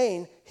broken, the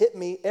pain hit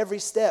me every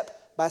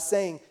step by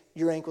saying,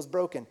 your ankle's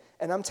broken.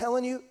 And I'm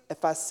telling you,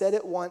 if I said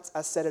it once,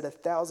 I said it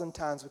 1,000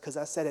 times, because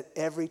I said it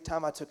every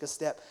time I took a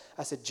step.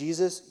 I said,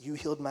 Jesus, you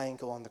healed my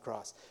ankle on the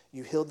cross.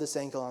 You healed this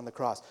ankle on the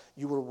cross.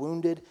 You were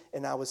wounded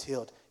and I was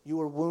healed. You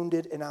were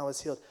wounded and I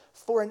was healed.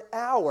 For an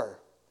hour,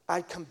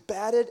 I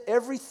combated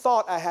every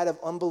thought I had of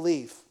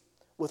unbelief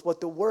with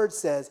what the word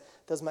says,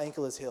 does my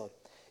ankle is healed.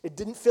 It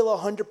didn't feel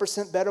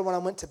 100% better when I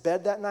went to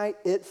bed that night.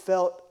 It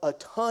felt a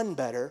ton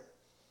better.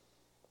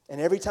 And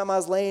every time I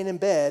was laying in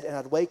bed and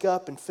I'd wake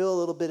up and feel a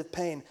little bit of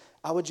pain,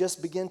 I would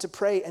just begin to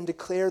pray and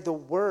declare the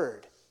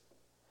word.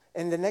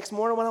 And the next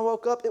morning when I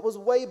woke up, it was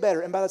way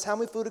better. And by the time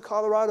we flew to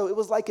Colorado, it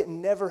was like it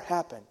never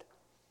happened.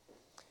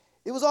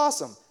 It was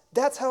awesome.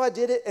 That's how I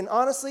did it. And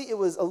honestly, it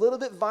was a little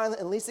bit violent.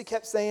 And Lisa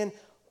kept saying,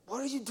 what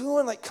are you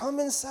doing? Like,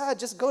 come inside.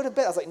 Just go to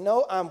bed. I was like,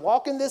 no, I'm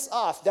walking this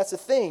off. That's a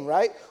thing,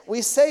 right?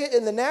 We say it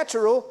in the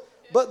natural,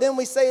 but then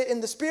we say it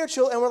in the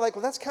spiritual. And we're like,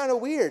 well, that's kind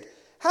of weird.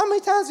 How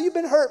many times have you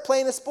been hurt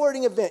playing a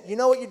sporting event? You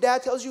know what your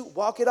dad tells you?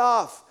 Walk it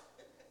off.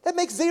 That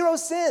makes zero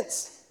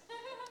sense.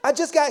 I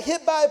just got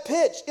hit by a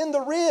pitch in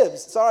the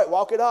ribs. It's all right,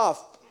 walk it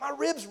off. My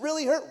ribs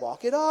really hurt.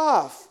 Walk it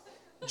off.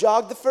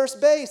 Jog the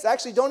first base.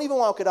 Actually, don't even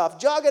walk it off.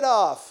 Jog it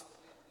off.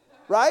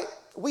 Right?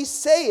 We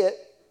say it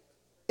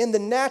in the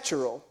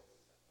natural,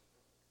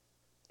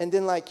 and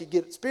then like you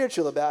get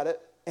spiritual about it,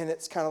 and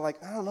it's kind of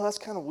like, I don't know, that's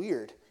kind of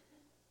weird.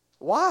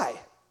 Why?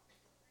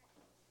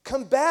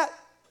 Combat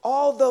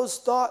all those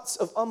thoughts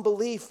of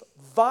unbelief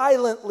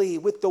violently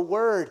with the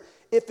word,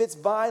 if it's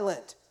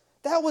violent.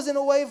 That was in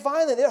a way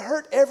violent. It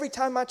hurt every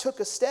time I took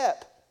a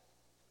step.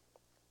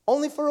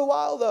 Only for a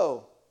while,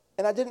 though.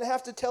 And I didn't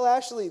have to tell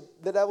Ashley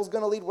that I was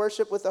going to lead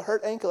worship with a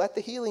hurt ankle at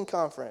the healing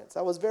conference.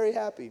 I was very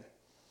happy.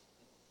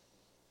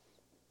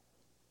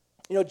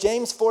 You know,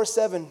 James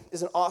 4:7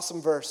 is an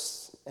awesome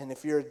verse. And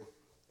if you're a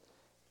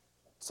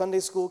Sunday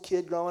school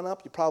kid growing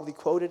up, you probably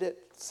quoted it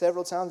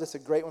several times. It's a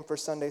great one for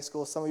Sunday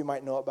school. Some of you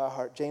might know it by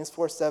heart. James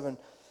 4:7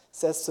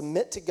 says,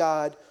 submit to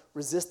God,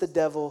 resist the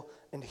devil,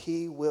 and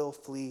he will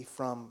flee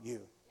from you.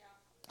 Yeah.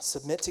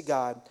 Submit to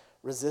God,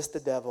 resist the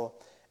devil,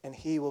 and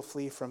he will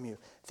flee from you.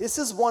 This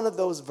is one of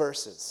those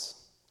verses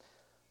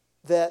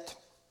that,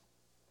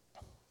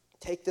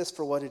 take this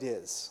for what it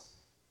is.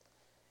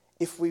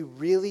 If we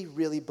really,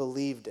 really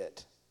believed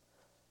it,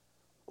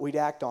 we'd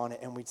act on it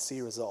and we'd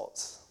see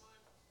results.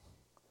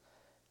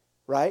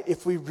 Right?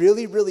 If we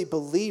really, really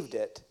believed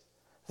it,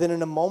 then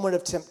in a moment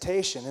of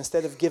temptation,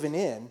 instead of giving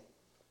in,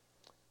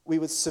 we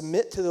would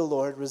submit to the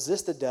Lord,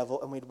 resist the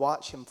devil, and we'd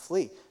watch him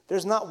flee.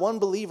 There's not one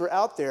believer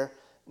out there,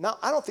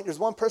 I don't think there's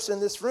one person in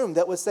this room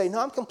that would say, no,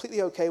 I'm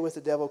completely okay with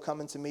the devil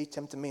coming to me,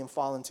 tempting me, and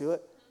fall into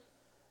it.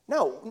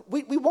 No,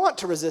 we want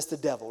to resist the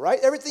devil, right?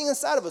 Everything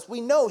inside of us,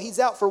 we know he's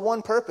out for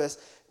one purpose.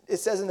 It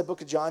says in the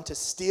book of John to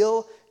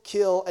steal,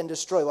 kill, and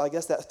destroy. Well, I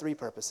guess that's three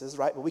purposes,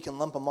 right? But we can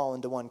lump them all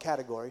into one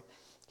category.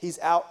 He's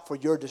out for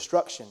your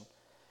destruction.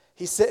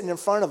 He's sitting in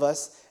front of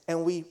us,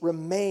 and we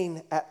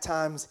remain at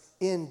times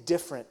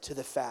indifferent to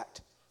the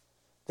fact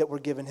that we're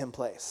giving him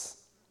place.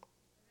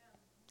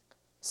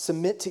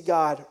 Submit to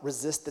God,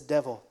 resist the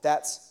devil.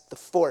 That's the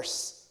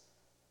force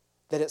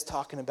that it's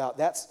talking about.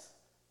 That's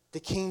the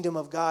kingdom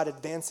of God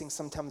advancing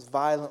sometimes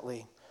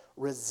violently.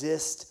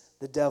 Resist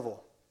the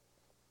devil.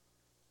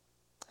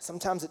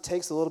 Sometimes it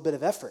takes a little bit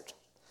of effort.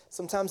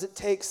 Sometimes it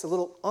takes a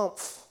little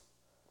oomph.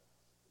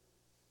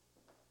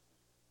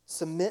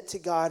 Submit to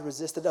God,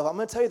 resist the devil. I'm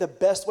going to tell you the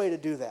best way to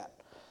do that.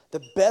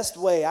 The best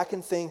way I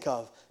can think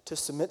of to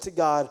submit to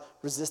God,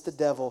 resist the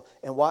devil,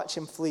 and watch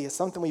him flee is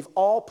something we've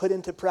all put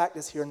into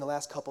practice here in the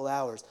last couple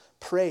hours.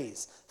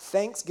 Praise.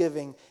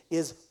 Thanksgiving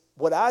is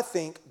what I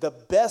think the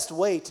best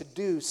way to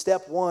do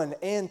step 1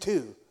 and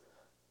 2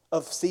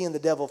 of seeing the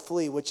devil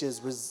flee, which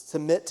is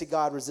submit to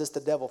God, resist the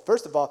devil.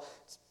 First of all,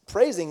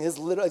 praising is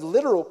a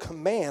literal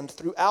command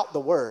throughout the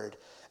word.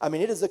 I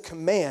mean, it is a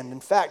command. In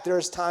fact,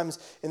 there's times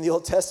in the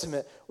Old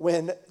Testament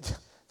when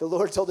the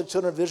Lord told the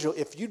children of Israel,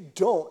 if you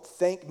don't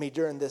thank me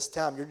during this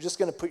time, you're just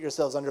going to put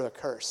yourselves under a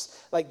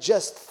curse. Like,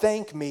 just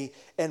thank me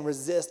and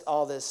resist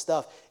all this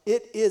stuff.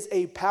 It is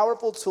a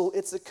powerful tool.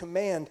 It's a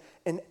command.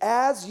 And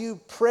as you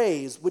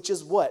praise, which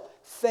is what?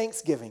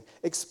 Thanksgiving,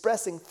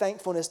 expressing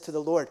thankfulness to the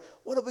Lord.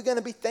 What are we going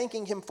to be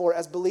thanking him for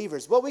as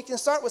believers? Well, we can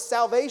start with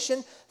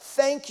salvation.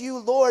 Thank you,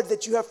 Lord,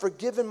 that you have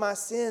forgiven my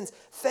sins.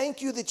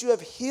 Thank you that you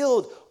have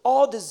healed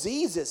all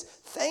diseases.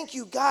 Thank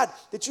you, God,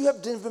 that you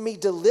have given me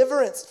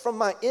deliverance from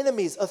my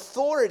enemies,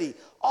 authority,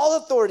 all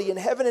authority in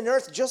heaven and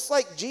earth, just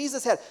like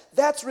Jesus had.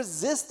 That's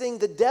resisting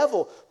the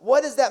devil.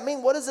 What does that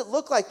mean? What does it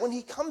look like when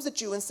he comes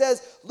at you and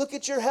says, look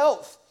at your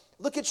health.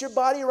 Look at your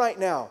body right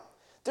now.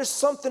 There's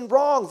something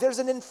wrong. There's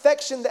an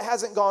infection that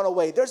hasn't gone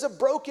away. There's a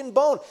broken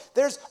bone.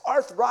 There's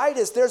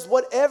arthritis. There's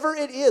whatever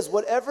it is,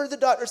 whatever the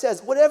doctor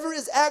says, whatever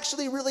is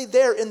actually really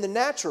there in the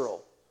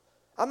natural.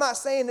 I'm not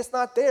saying it's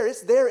not there.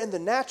 It's there in the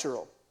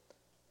natural.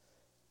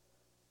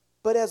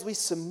 But as we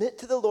submit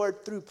to the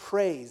Lord through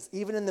praise,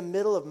 even in the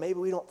middle of maybe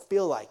we don't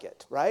feel like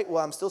it, right?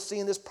 Well, I'm still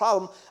seeing this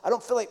problem. I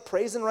don't feel like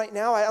praising right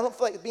now. I don't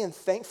feel like being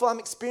thankful. I'm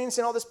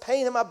experiencing all this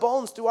pain in my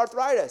bones through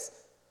arthritis.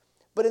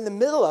 But in the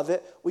middle of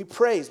it, we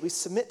praise, we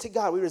submit to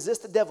God, we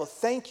resist the devil.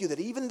 Thank you that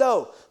even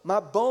though my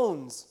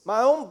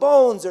own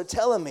bones are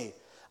telling me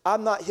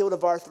I'm not healed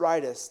of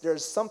arthritis,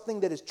 there's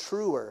something that is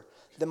truer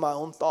than my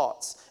own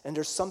thoughts. And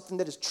there's something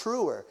that is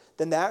truer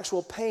than the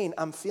actual pain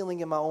I'm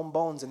feeling in my own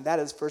bones. And that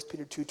is 1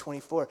 Peter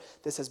 2:24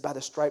 that says, by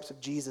the stripes of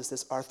Jesus,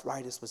 this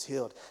arthritis was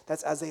healed.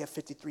 That's Isaiah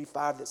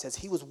 53:5 that says,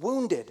 he was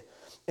wounded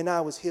and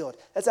I was healed.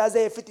 That's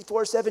Isaiah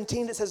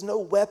 54:17 that says, no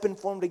weapon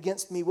formed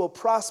against me will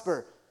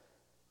prosper.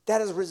 That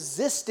is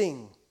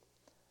resisting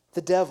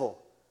the devil.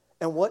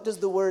 And what does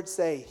the word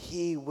say?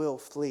 He will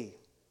flee,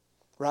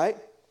 right?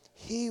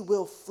 He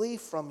will flee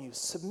from you.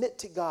 Submit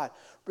to God.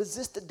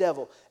 Resist the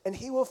devil, and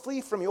he will flee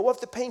from you. What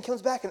if the pain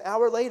comes back an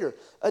hour later,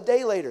 a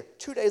day later,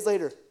 2 days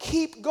later?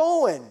 Keep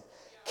going.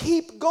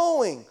 Keep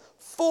going.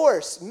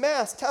 Force,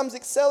 mass times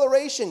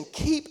acceleration.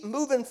 Keep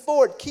moving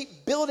forward.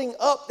 Keep building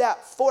up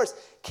that force.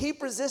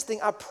 Keep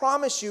resisting. I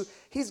promise you,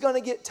 he's going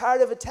to get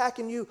tired of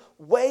attacking you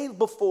way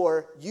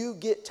before you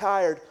get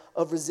tired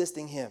of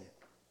resisting him.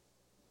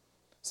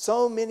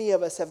 So many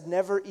of us have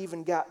never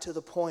even got to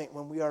the point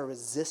when we are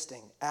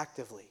resisting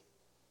actively.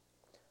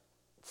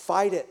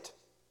 Fight it.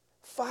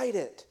 Fight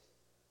it.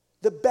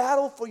 The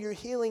battle for your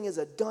healing is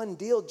a done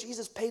deal.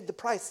 Jesus paid the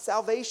price.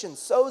 Salvation,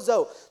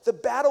 sozo. The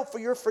battle for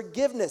your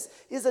forgiveness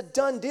is a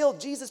done deal.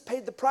 Jesus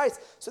paid the price.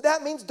 So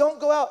that means don't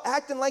go out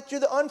acting like you're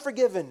the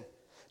unforgiven.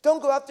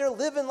 Don't go out there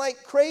living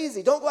like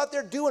crazy. Don't go out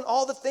there doing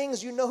all the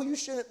things you know you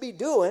shouldn't be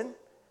doing,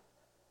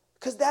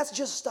 because that's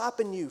just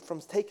stopping you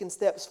from taking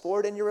steps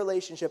forward in your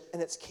relationship,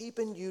 and it's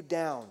keeping you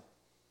down.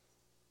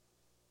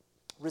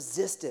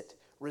 Resist it.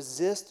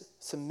 Resist,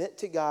 submit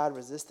to God,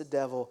 resist the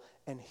devil,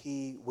 and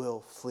he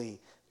will flee.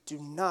 Do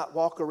not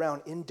walk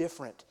around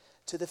indifferent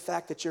to the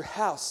fact that your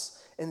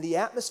house and the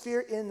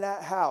atmosphere in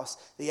that house,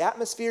 the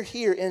atmosphere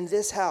here in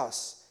this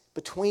house,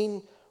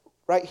 between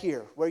right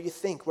here, where you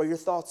think, where your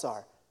thoughts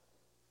are.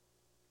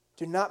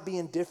 Do not be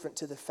indifferent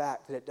to the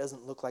fact that it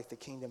doesn't look like the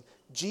kingdom.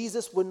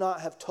 Jesus would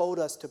not have told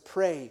us to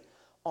pray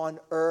on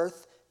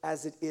earth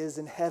as it is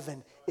in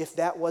heaven if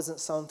that wasn't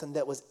something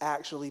that was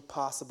actually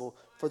possible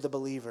for the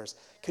believers.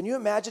 Can you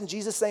imagine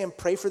Jesus saying,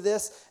 pray for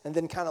this, and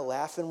then kind of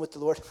laughing with the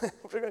Lord?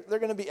 They're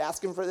going to be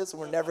asking for this,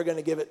 and we're never going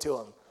to give it to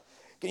them.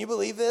 Can you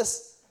believe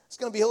this? It's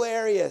going to be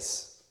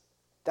hilarious.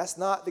 That's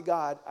not the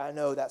God I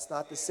know. That's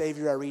not the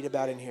Savior I read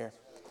about in here.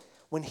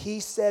 When he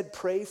said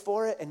pray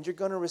for it and you're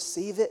going to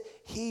receive it,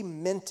 he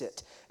meant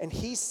it. And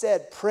he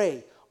said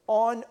pray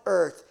on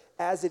earth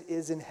as it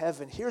is in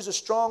heaven. Here's a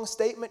strong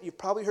statement. You've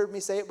probably heard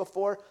me say it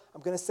before.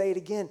 I'm going to say it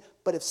again.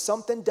 But if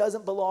something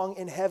doesn't belong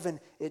in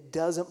heaven, it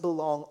doesn't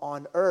belong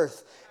on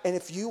earth. And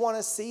if you want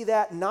to see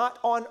that not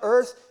on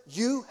earth,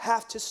 you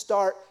have to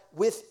start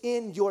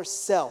within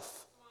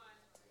yourself.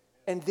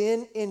 And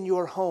then in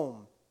your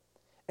home.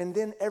 And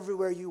then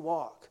everywhere you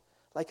walk.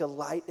 Like a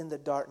light in the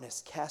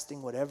darkness,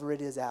 casting whatever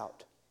it is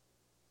out.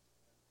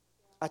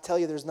 I tell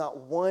you, there's not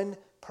one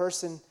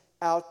person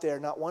out there,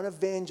 not one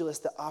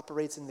evangelist that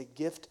operates in the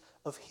gift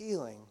of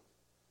healing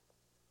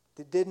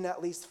that didn't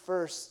at least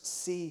first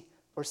see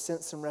or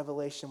sense some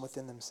revelation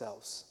within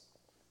themselves.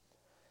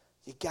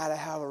 You got to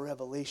have a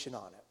revelation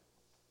on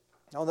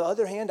it. On the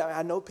other hand,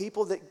 I know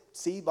people that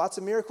see lots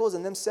of miracles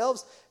and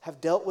themselves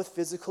have dealt with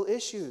physical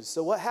issues.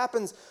 So what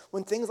happens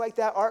when things like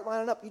that aren't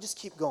lining up? You just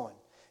keep going.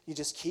 You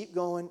just keep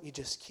going, you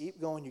just keep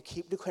going, you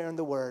keep declaring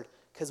the word.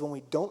 Because when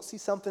we don't see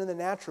something in the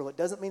natural, it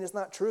doesn't mean it's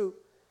not true.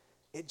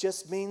 It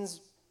just means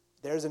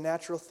there's a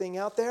natural thing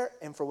out there,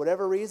 and for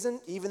whatever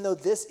reason, even though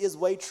this is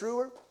way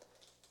truer,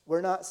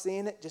 we're not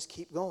seeing it. Just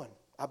keep going.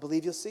 I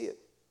believe you'll see it.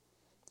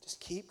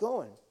 Just keep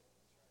going.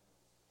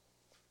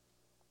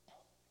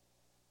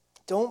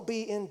 Don't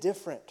be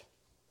indifferent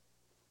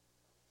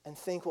and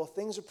think, well,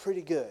 things are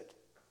pretty good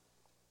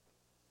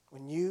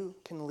when you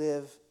can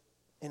live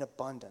in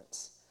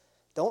abundance.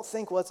 Don't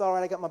think, well, it's all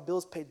right, I got my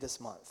bills paid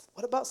this month.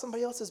 What about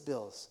somebody else's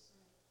bills?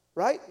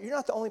 Right? You're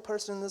not the only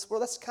person in this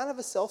world. That's kind of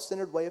a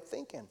self-centered way of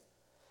thinking.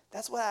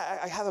 That's why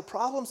I have a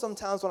problem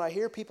sometimes when I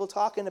hear people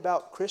talking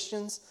about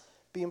Christians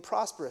being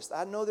prosperous.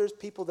 I know there's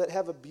people that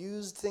have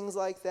abused things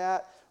like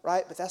that,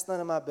 right? But that's none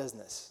of my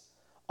business.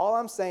 All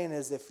I'm saying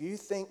is if you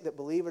think that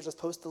believers are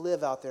supposed to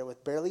live out there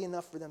with barely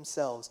enough for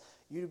themselves,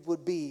 you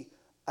would be,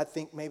 I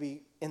think,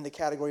 maybe in the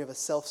category of a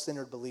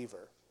self-centered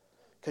believer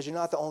because you're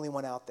not the only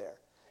one out there.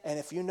 And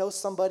if you know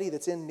somebody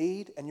that's in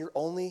need and you're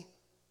only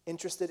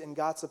interested in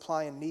God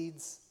supplying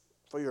needs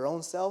for your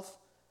own self,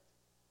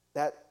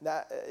 that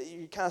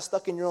you're kind of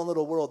stuck in your own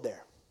little world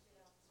there.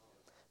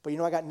 But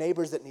I got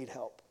neighbors that need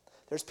help.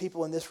 There's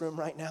people in this room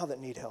right now that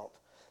need help.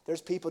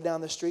 There's people down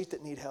the street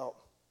that need help,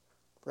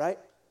 right?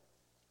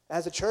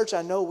 As a church,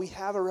 I know we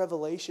have a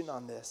revelation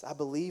on this. I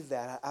believe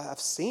that. I've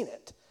seen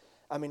it.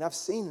 I've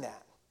seen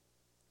that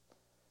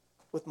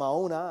with my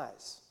own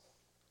eyes.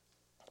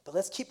 But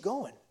let's keep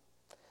going.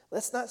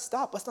 Let's not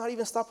stop. Let's not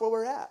even stop where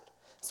we're at.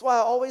 That's why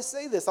I always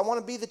say this. I want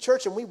to be the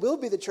church, and we will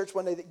be the church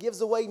one day that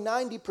gives away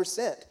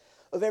 90%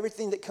 of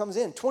everything that comes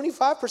in.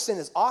 25%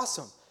 is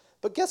awesome.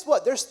 But guess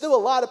what? There's still a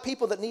lot of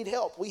people that need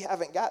help we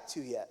haven't got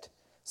to yet.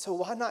 So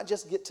why not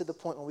just get to the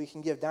point where we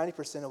can give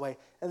 90% away?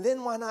 And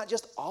then why not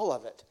just all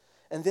of it?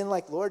 And then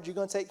Lord, you're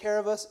going to take care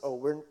of us?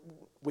 Oh,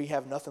 we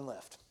have nothing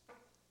left.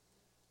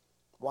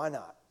 Why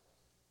not?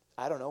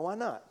 I don't know. Why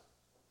not?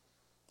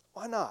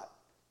 Why not?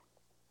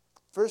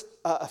 First,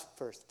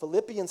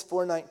 Philippians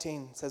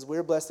 4:19 says,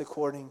 we're blessed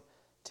according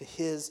to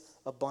his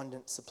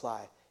abundant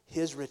supply,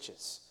 his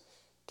riches.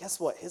 Guess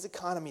what? His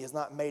economy is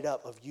not made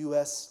up of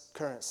U.S.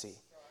 currency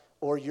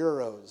or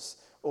euros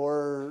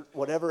or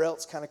whatever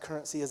else kind of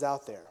currency is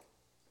out there.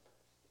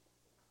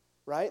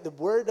 Right? The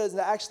word doesn't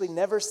actually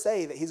never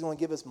say that he's going to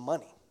give us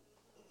money.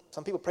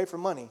 Some people pray for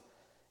money,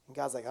 and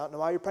God's like, I don't know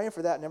why you're praying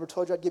for that. I never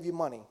told you I'd give you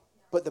money.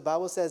 But the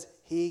Bible says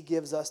he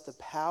gives us the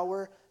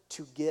power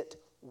to get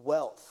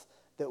wealth,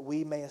 that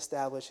we may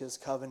establish his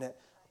covenant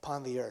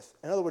upon the earth.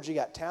 In other words, you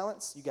got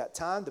talents, you got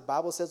time. The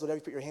Bible says whatever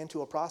you put your hand to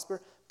will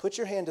prosper. Put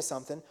your hand to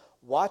something,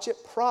 watch it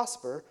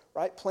prosper,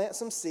 right? Plant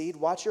some seed,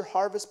 watch your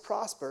harvest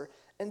prosper,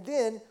 and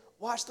then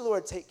watch the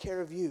Lord take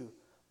care of you.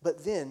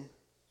 But then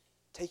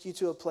take you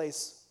to a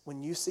place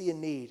when you see a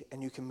need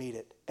and you can meet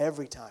it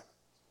every time.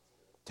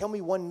 Tell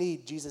me one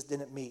need Jesus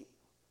didn't meet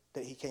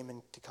that he came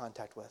into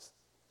contact with.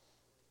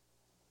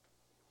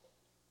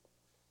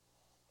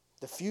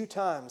 The few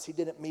times he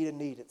didn't meet a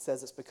need, it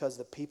says it's because of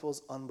the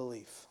people's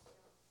unbelief.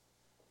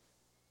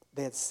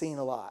 They had seen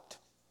a lot.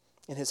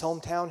 In his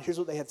hometown, here's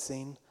what they had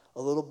seen: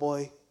 a little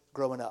boy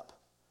growing up.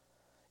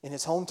 In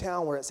his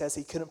hometown, where it says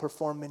he couldn't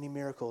perform many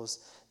miracles,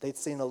 they'd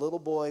seen a little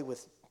boy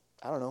with,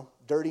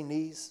 dirty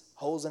knees,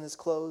 holes in his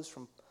clothes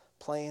from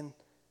playing,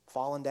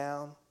 falling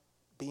down,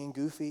 being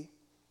goofy.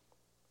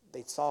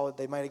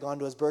 They might have gone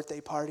to his birthday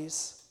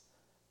parties,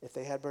 if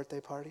they had birthday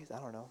parties. I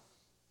don't know.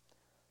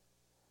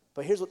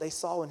 But here's what they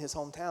saw in his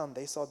hometown.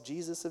 They saw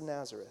Jesus of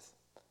Nazareth.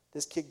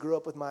 This kid grew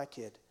up with my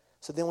kid.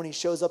 So then when he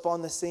shows up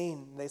on the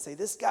scene, they say,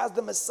 this guy's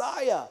the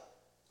Messiah.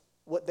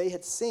 what they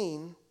had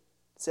seen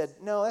said,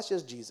 no, that's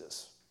just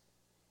Jesus.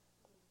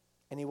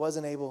 And he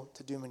wasn't able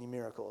to do many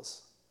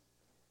miracles.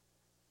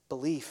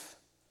 Belief.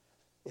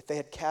 If they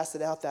had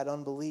casted out that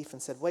unbelief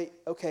and said, wait,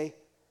 okay,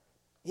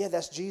 yeah,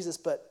 that's Jesus,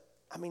 but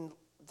I mean,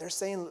 they're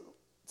saying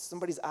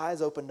somebody's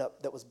eyes opened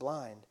up that was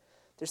blind.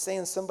 They're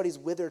saying somebody's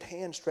withered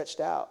hand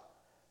stretched out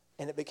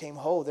and it became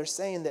whole. They're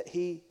saying that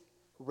he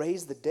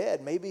raised the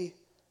dead. Maybe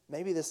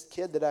this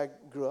kid that I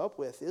grew up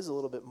with is a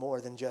little bit more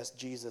than just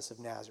Jesus of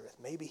Nazareth.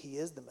 Maybe he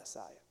is the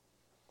Messiah.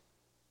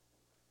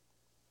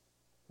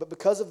 But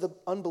because of the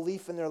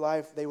unbelief in their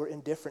life, they were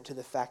indifferent to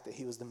the fact that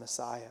he was the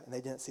Messiah, and they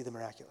didn't see the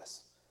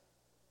miraculous.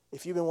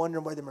 If you've been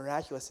wondering where the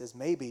miraculous is,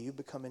 maybe you've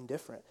become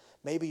indifferent.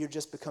 Maybe you've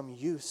just become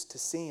used to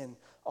seeing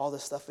all the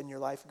stuff in your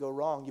life go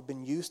wrong. You've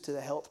been used to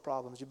the health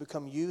problems. You've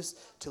become used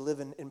to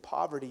living in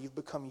poverty. You've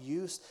become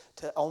used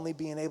to only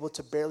being able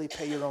to barely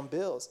pay your own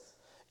bills.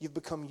 You've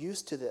become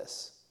used to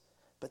this.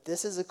 But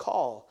this is a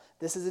call.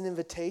 This is an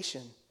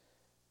invitation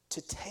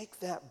to take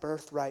that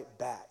birthright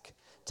back,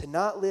 to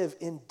not live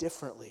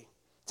indifferently,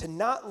 to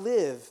not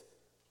live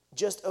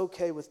just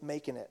okay with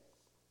making it,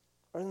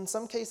 or in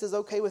some cases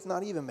okay with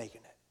not even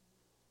making it.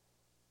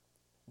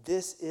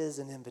 This is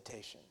an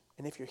invitation.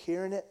 And if you're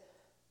hearing it,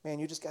 man,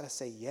 you just got to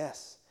say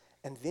yes.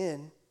 And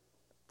then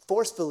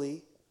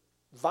forcefully,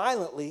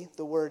 violently,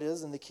 the word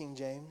is in the King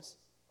James,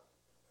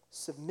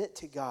 submit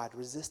to God,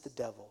 resist the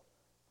devil.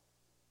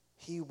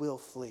 He will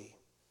flee.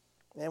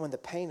 Man, when the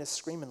pain is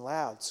screaming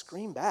loud,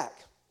 scream back.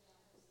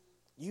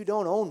 You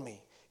don't own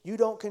me. You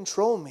don't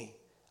control me.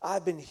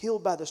 I've been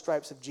healed by the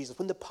stripes of Jesus.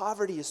 When the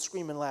poverty is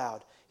screaming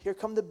loud, here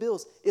come the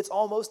bills. It's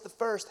almost the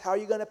first. How are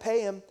you going to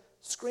pay him?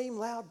 Scream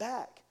loud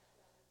back.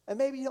 And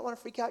maybe you don't want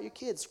to freak out your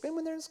kids. Scream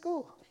when they're in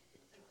school.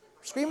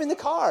 Scream in the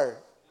car.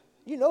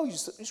 You know you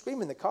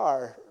scream in the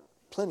car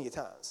plenty of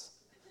times.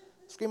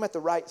 Scream at the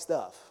right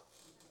stuff.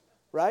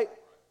 Right?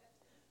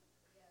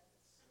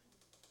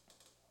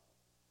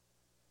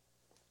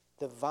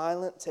 The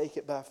violent take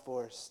it by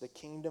force. The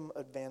kingdom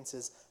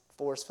advances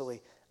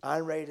forcefully.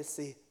 I'm ready to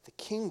see the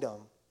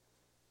kingdom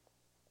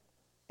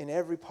in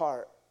every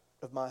part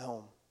of my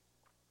home.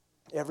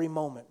 Every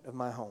moment of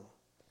my home.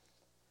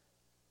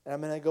 And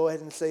I'm going to go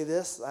ahead and say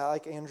this. I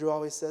like Andrew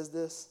always says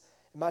this.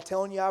 Am I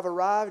telling you I've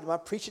arrived? Am I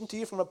preaching to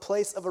you from a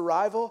place of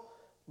arrival?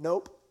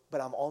 Nope, but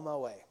I'm on my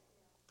way.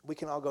 We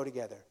can all go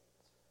together.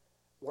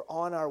 We're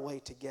on our way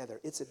together.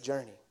 It's a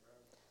journey.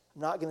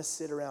 I'm not going to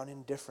sit around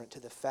indifferent to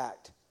the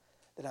fact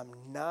that I'm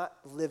not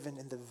living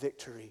in the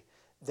victory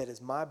that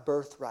is my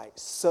birthright.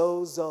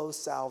 Sozo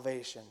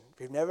salvation.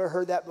 If you've never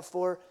heard that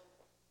before,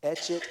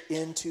 etch it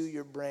into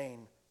your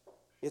brain.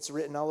 It's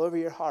written all over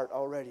your heart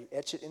already.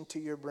 Etch it into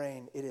your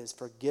brain. It is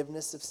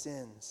forgiveness of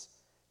sins.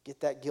 Get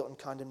that guilt and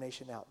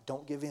condemnation out.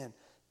 Don't give in.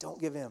 Don't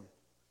give in.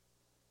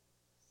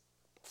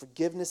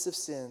 Forgiveness of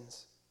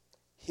sins,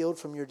 healed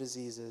from your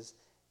diseases,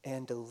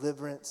 and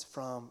deliverance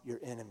from your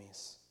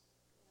enemies.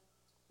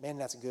 Man,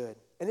 that's good.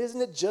 And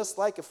isn't it just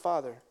like a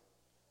father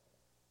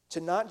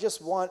to not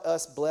just want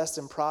us blessed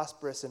and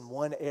prosperous in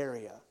one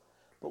area,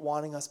 but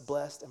wanting us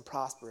blessed and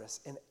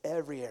prosperous in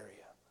every area?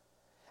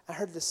 I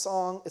heard this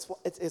song.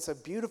 It's a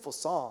beautiful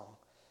song,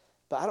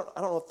 but I don't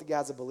know if the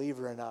guy's a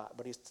believer or not.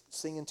 But he's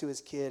singing to his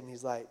kid, and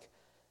he's like,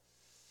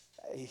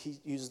 he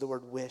uses the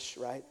word wish,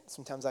 right?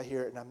 Sometimes I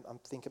hear it, and I'm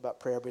thinking about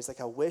prayer. But he's like,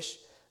 I wish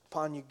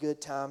upon you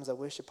good times. I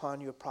wish upon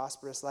you a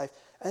prosperous life.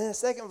 And in the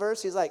second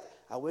verse, he's like,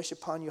 I wish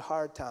upon you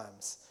hard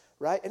times,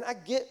 right? And I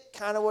get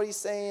kind of what he's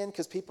saying,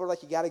 because people are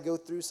like, you got to go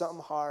through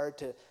something hard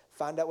to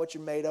find out what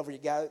you're made of, or you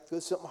got to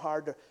do something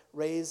hard to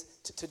raise,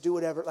 to do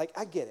whatever. Like,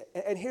 I get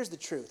it. And here's the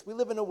truth. We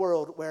live in a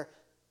world where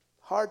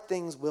hard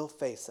things will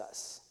face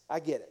us. I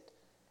get it.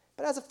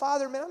 But as a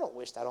father, man, I don't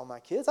wish that on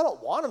my kids. I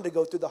don't want them to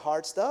go through the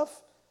hard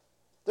stuff.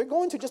 They're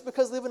going to, just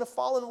because they live in a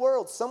fallen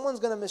world. Someone's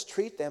going to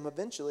mistreat them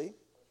eventually.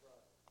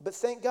 But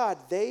thank God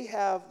they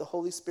have the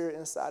Holy Spirit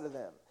inside of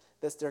them.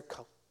 That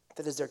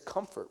is their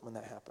comfort when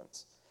that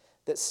happens.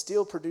 That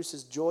still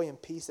produces joy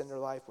and peace in their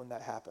life when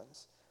that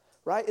happens.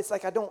 Right? It's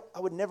like I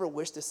would never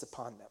wish this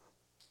upon them.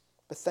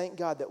 But thank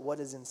God that what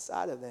is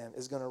inside of them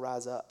is going to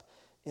rise up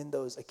in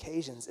those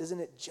occasions. Isn't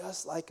it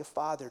just like a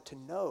father to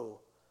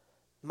know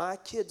my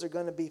kids are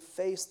going to be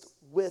faced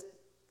with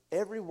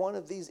every one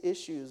of these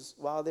issues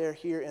while they're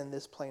here in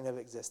this plane of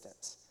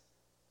existence?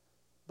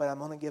 But I'm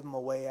going to give them a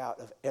way out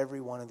of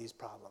every one of these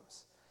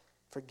problems.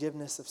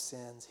 Forgiveness of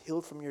sins,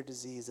 healed from your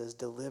diseases,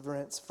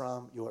 deliverance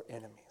from your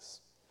enemies.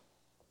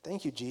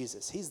 Thank you,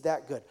 Jesus. He's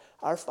that good.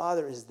 Our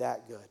Father is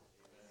that good.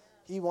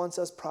 He wants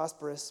us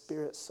prosperous,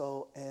 spirit,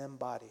 soul, and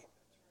body.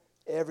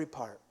 Every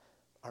part.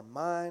 Our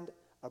mind,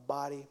 our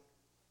body,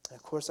 and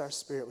of course our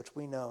spirit, which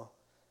we know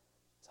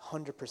is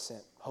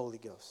 100% Holy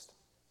Ghost.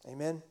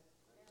 Amen?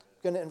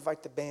 I'm going to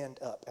invite the band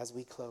up as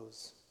we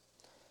close.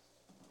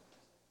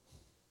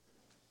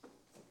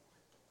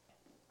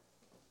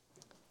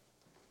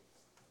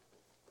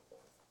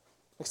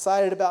 I'm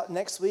excited about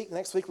next week.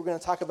 Next week we're going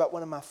to talk about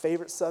one of my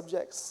favorite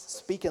subjects,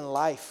 speaking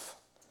life.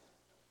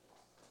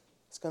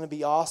 It's going to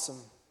be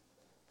awesome.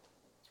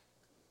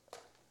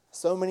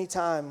 So many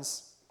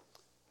times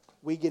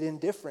we get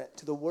indifferent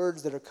to the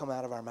words that are come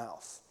out of our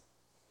mouth.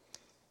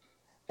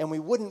 And we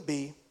wouldn't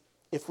be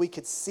if we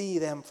could see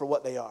them for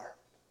what they are.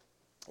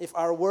 If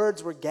our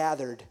words were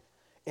gathered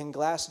in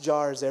glass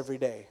jars every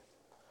day,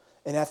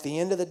 and at the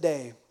end of the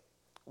day,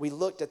 we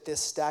looked at this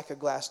stack of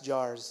glass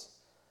jars,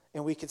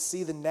 and we could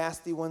see the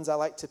nasty ones. I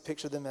like to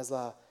picture them as,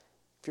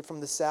 if you're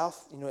from the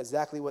South, you know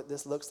exactly what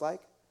this looks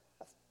like.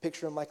 I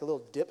picture them like a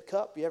little dip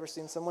cup. You ever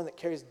seen someone that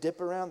carries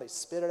dip around? They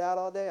spit it out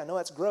all day. I know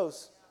that's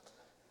gross.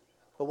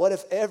 But what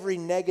if every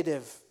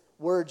negative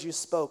word you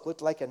spoke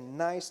looked like a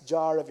nice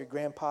jar of your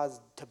grandpa's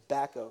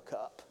tobacco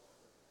cup?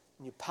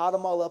 And you piled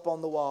them all up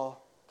on the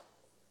wall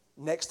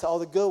next to all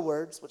the good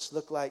words, which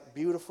look like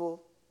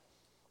beautiful,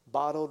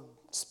 bottled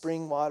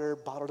spring water,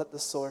 bottled at the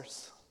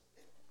source.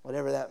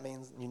 Whatever that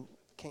means, you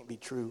can't be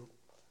true.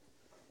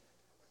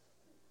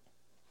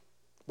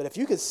 But if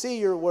you could see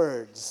your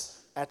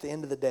words at the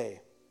end of the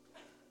day,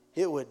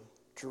 it would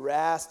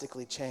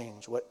drastically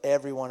change what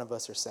every one of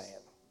us are saying.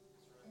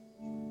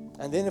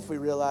 And then if we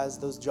realized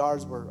those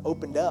jars were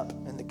opened up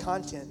and the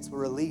contents were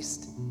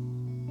released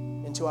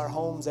into our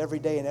homes every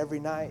day and every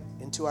night,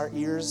 into our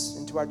ears,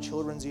 into our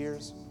children's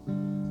ears,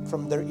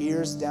 from their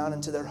ears down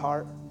into their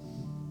heart,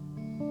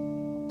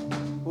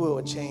 it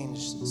would change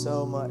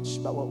so much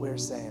about what we're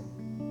saying.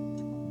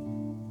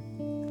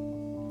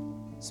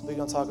 So we're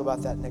going to talk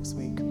about that next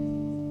week.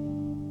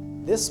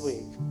 This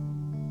week,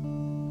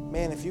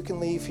 man, if you can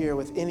leave here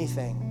with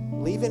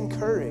anything, leave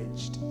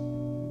encouraged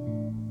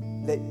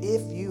that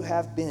if you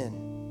have been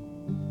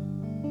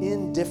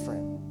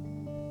indifferent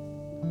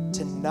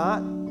to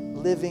not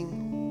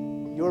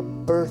living your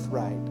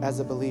birthright as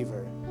a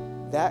believer,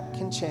 that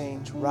can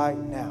change right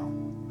now.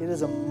 It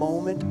is a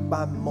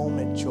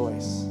moment-by-moment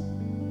choice.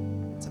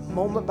 It's a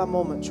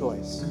moment-by-moment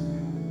choice.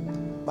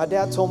 My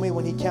dad told me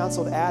when he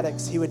counseled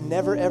addicts, he would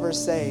never, ever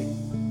say,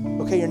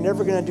 okay, you're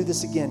never going to do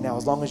this again now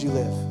as long as you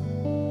live,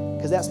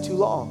 because that's too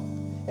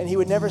long. And he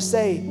would never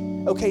say,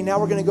 okay, now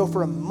we're going to go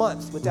for a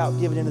month without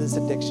giving into this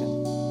addiction.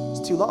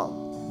 It's too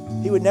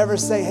long. He would never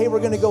say, hey, we're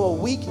going to go a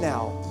week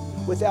now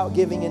without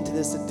giving into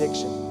this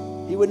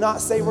addiction. He would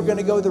not say we're going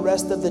to go the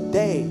rest of the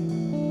day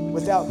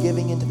without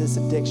giving into this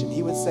addiction.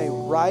 He would say,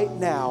 right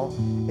now,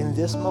 in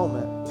this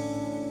moment,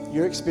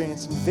 you're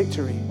experiencing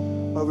victory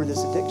over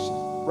this addiction.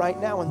 Right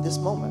now, in this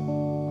moment.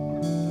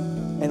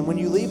 And when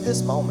you leave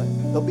this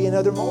moment, there'll be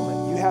another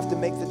moment. You have to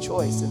make the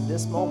choice in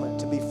this moment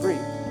to be free.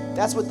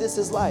 That's what this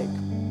is like,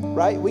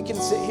 right? We can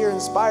sit here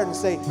inspired and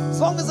say, as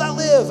long as I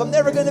live, I'm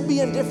never going to be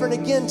indifferent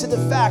again to the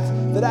fact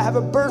that I have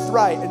a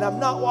birthright and I'm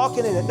not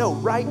walking in it. No,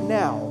 right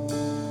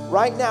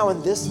now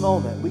in this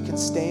moment, we can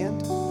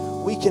stand,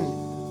 we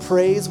can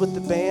praise with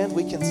the band,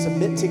 we can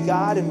submit to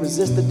God and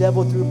resist the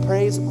devil through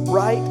praise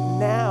right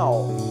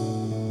now.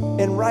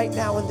 And right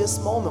now in this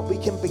moment, we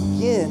can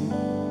begin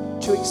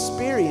to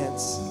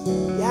experience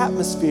the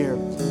atmosphere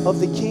of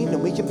the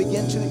kingdom. We can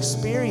begin to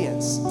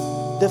experience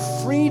the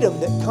freedom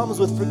that comes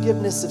with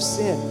forgiveness of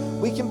sin.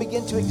 We can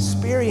begin to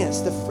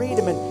experience the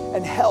freedom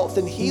and health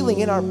and healing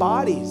in our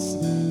bodies,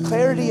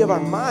 clarity of our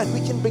mind.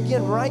 We can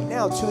begin right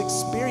now to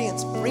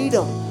experience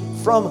freedom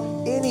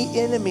from any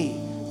enemy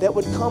that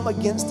would come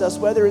against us,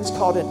 whether it's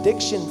called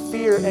addiction,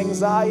 fear,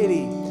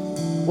 anxiety,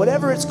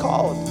 whatever it's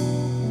called,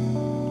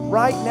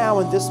 right now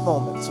in this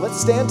moment. So let's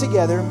stand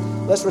together.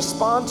 Let's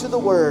respond to the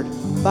word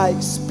by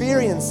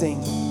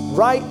experiencing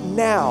right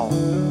now,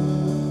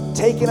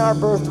 taking our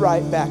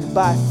birthright back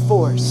by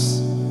force,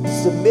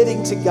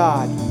 submitting to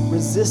God,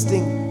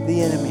 resisting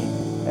the enemy,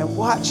 and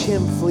watch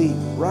him flee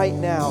right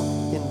now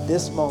in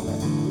this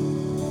moment.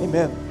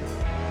 Amen.